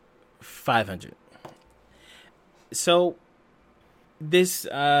 So this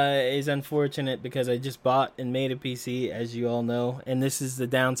is unfortunate because I just bought and made a PC, as you all know, and this is the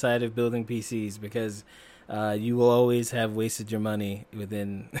downside of building PCs, because you will always have wasted your money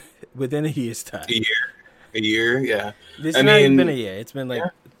within a year's time. A year, yeah. This has not even been a year. It's been like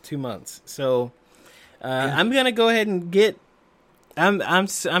 2 months. So I'm gonna go ahead and get. I'm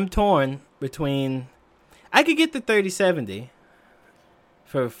torn between. I could get the 3070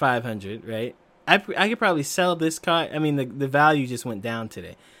 for $500, right? I could probably sell this card. I mean, the value just went down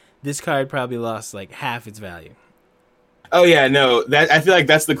today. This card probably lost like half its value. Oh yeah, no. That I feel like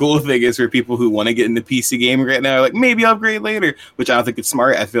that's the cool thing is for people who want to get into PC gaming right now, like maybe upgrade later, which I don't think it's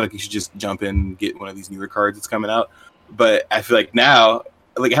smart. I feel like you should just jump in and get one of these newer cards that's coming out. But I feel like now,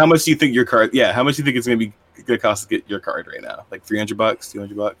 like, how much do you think your card? Yeah, how much do you think it's gonna cost to get your card right now? Like $300,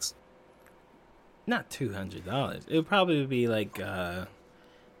 $200? Not $200. It would probably be like $400,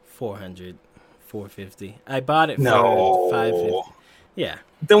 $450. I bought it for $550. Yeah.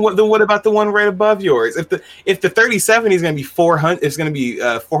 Then what about the one right above yours? If the 3070 is going to be $400, it's going to be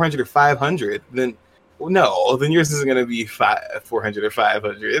 $400 or $500. Then no, then yours isn't going to be $400 or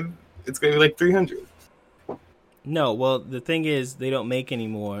 $500. It's going to be like $300. No, well the thing is they don't make any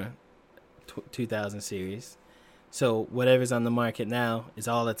more 2000 series, so whatever's on the market now is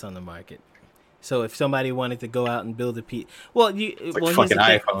all that's on the market. So if somebody wanted to go out and build a PC, fucking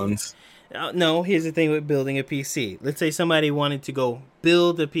iPhones. No, here's the thing with building a PC. Let's say somebody wanted to go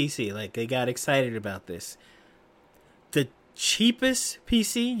build a PC, like they got excited about this. The cheapest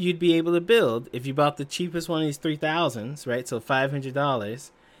PC you'd be able to build, if you bought the cheapest one of these 3000s, right? So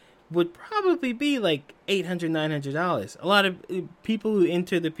 $500 would probably be like $800, $900. A lot of people who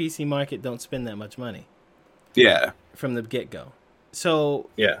enter the PC market don't spend that much money. Yeah. From the get-go. So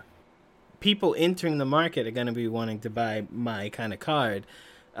yeah, people entering the market are going to be wanting to buy my kind of card.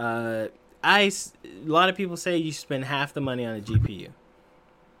 A lot of people say you spend half the money on a GPU.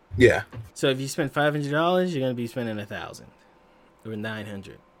 Yeah. So if you spend $500, you're going to be spending $1,000 or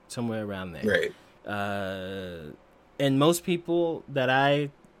 $900, somewhere around there. Right. And most people that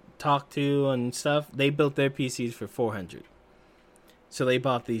I talk to and stuff, they built their PCs for $400. So they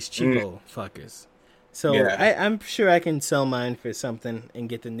bought these cheapo fuckers. So yeah. I'm sure I can sell mine for something and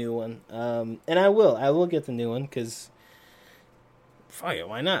get the new one. And I will get the new one because fuck it,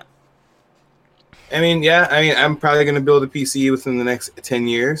 why not? I mean, yeah. I mean, I'm probably gonna build a PC within the next 10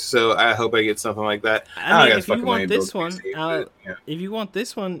 years, so I hope I get something like that. I mean, got if you fucking money want to build this a one, PC, I'll, but, yeah. if you want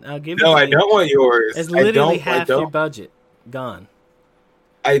this one, I'll give it No, to I you. don't want yours. It's literally I half your don't. budget gone.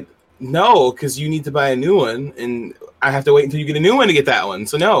 No, because you need to buy a new one, and I have to wait until you get a new one to get that one.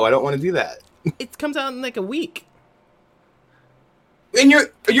 So no, I don't want to do that. It comes out in like a week. And you're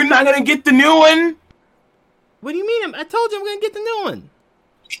not gonna get the new one. What do you mean? I told you I'm gonna get the new one.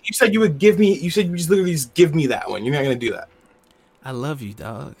 You said you would give me. You said you just literally just give me that one. You're not gonna do that. I love you,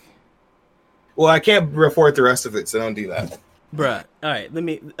 dog. Well, I can't afford the rest of it, so don't do that. Bruh. All right.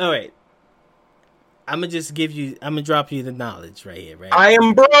 I'm gonna drop you the knowledge right here, right? I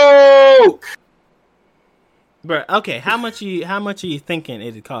am broke. Bruh, okay, how much are you thinking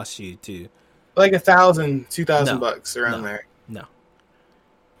it'd cost you to? Like $1,000, $2,000 No. bucks around there. No.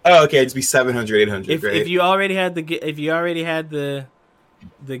 Oh, okay, it'd be 700, 800. If you already had the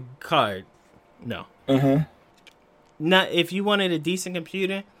card, no. Not if you wanted a decent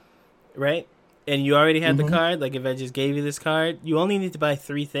computer, right? And you already had the card, like if I just gave you this card, you only need to buy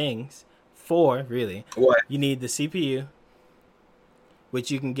 3 things. 4, really. What? You need the CPU,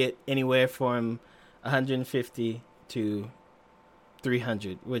 which you can get anywhere from 150 to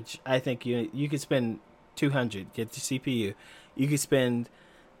 300, which I think you could spend 200, get the CPU. You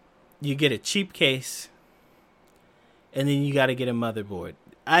get a cheap case, and then you got to get a motherboard.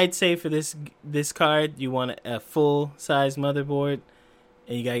 I'd say for this card, you want a full-size motherboard,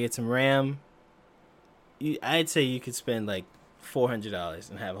 and you got to get some RAM. I'd say you could spend like $400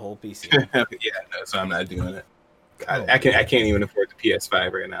 and have a whole PC. Yeah, no, so I'm not doing it. I can't even afford the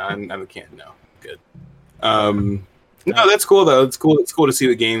PS5 right now. I can't. No, good. No, that's cool though. It's cool. It's cool to see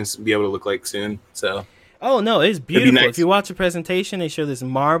the games be able to look like soon. So. Oh no, it's beautiful. Nice. If you watch a presentation, they show this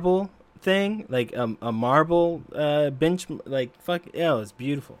marble thing, like a marble bench, like fuck. Yeah, it's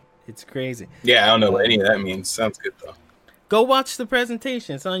beautiful. It's crazy. Yeah, I don't know what any of that means. Sounds good though. Go watch the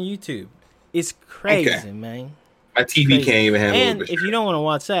presentation. It's on YouTube. It's crazy, Okay. man. My TV Crazy. can't even handle And it. if you don't want to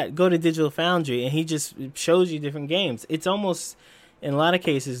watch that, go to Digital Foundry, and he just shows you different games. It's almost, in a lot of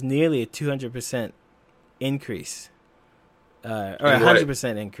cases, nearly a 200% increase, or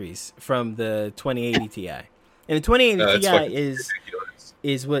 100% increase from the 2080 Ti. And the 2080 Ti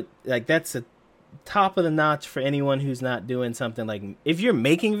is what, like, that's the top of the notch for anyone who's not doing something like, if you're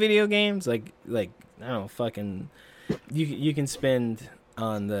making video games, like I don't know, fucking, you can spend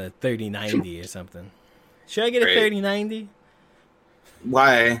on the 3090 or something. Should I get a 3090?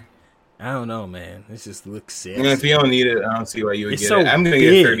 Why? I don't know, man. This just looks sick. And if you don't need it, I don't see why you would It's get so it. I'm gonna big.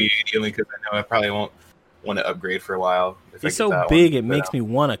 get a 3080 only because I know I probably won't want to upgrade for a while. If I It's get so that big, one. it makes me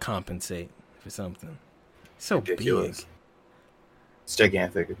want to compensate for something. It's so Ridiculous. big. It's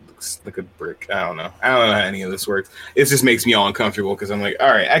gigantic. It looks like a brick. I don't know how any of this works. It just makes me all uncomfortable because I'm like, all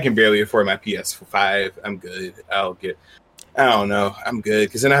right, I can barely afford my PS5. I'm good. I don't know. I'm good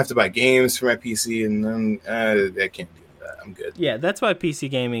because then I have to buy games for my PC, and then I can't do that. I'm good. Yeah, that's why PC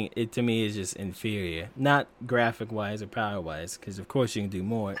gaming, to me, is just inferior. Not graphic-wise or power-wise, because of course you can do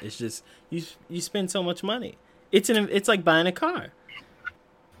more. It's just, you spend so much money. It's like buying a car.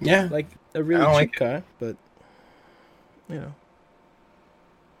 Yeah, Like a really I don't cheap like it. car, but, you know.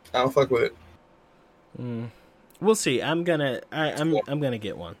 I don't fuck with it. We'll see. I'm gonna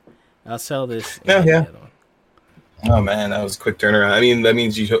get one. I'll sell this. and Yeah, get yeah. the other one. Oh man, that was a quick turnaround. I mean, that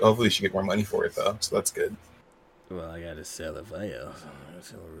means you hopefully should get more money for it though, so that's good. Well, I gotta sell it fast. I gotta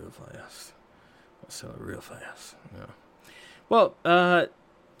sell it real fast. I'll sell it real fast. Yeah. Well,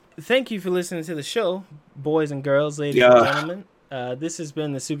 thank you for listening to the show, boys and girls, ladies and gentlemen. This has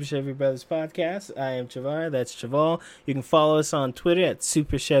been the Super Chevy Brothers podcast. I am Chavar. That's Chaval. You can follow us on Twitter at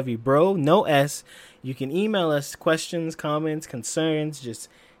Super Chevy Bro. No S. You can email us questions, comments, concerns. Just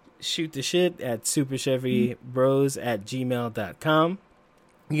shoot the shit at superchevybros@gmail.com.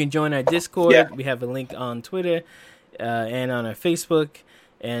 You can join our Discord. Yeah. We have a link on Twitter and on our Facebook.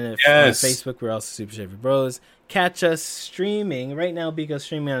 And Yes. on Facebook, we're also Super Chevy Bros. Catch us streaming. Right now, Biko's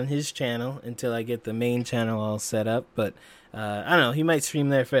streaming on his channel until I get the main channel all set up. But I don't know. He might stream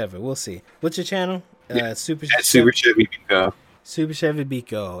there forever. We'll see. What's your channel? Super Chevy Biko. Super Chevy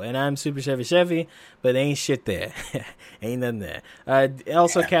Biko, and I'm Super Chevy, but ain't shit there. Ain't nothing there.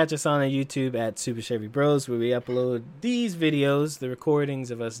 Also catch us on our YouTube at Super Chevy Bros, where we upload these videos, the recordings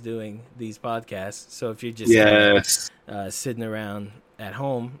of us doing these podcasts. So if you're just sitting around at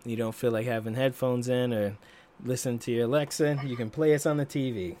home, you don't feel like having headphones in or listen to your Alexa, you can play us on the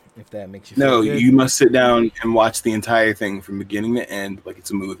TV if that makes you feel good. You must sit down and watch the entire thing from beginning to end like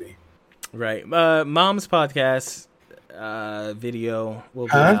it's a movie. Right. Mom's podcast video will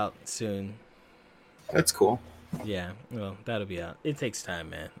be out soon. That's cool. Yeah, well, that'll be out. It takes time,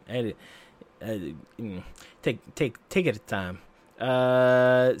 man. take it at a time.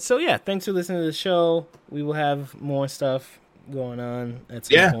 So yeah, thanks for listening to the show. We will have more stuff going on at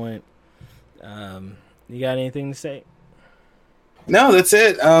some point. You got anything to say? No, that's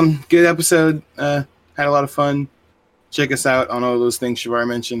it. Good episode. Had a lot of fun. Check us out on all those things Shavar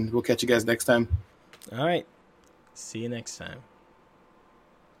mentioned. We'll catch you guys next time. All right. See you next time.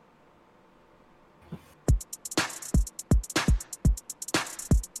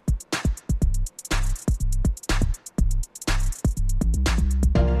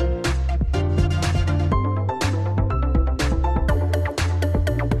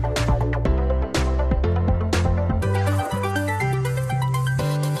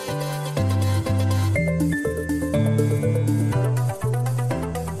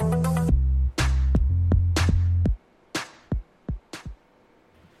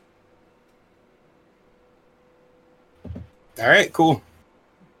 All right, cool.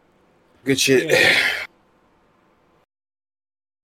 Good shit. Yeah.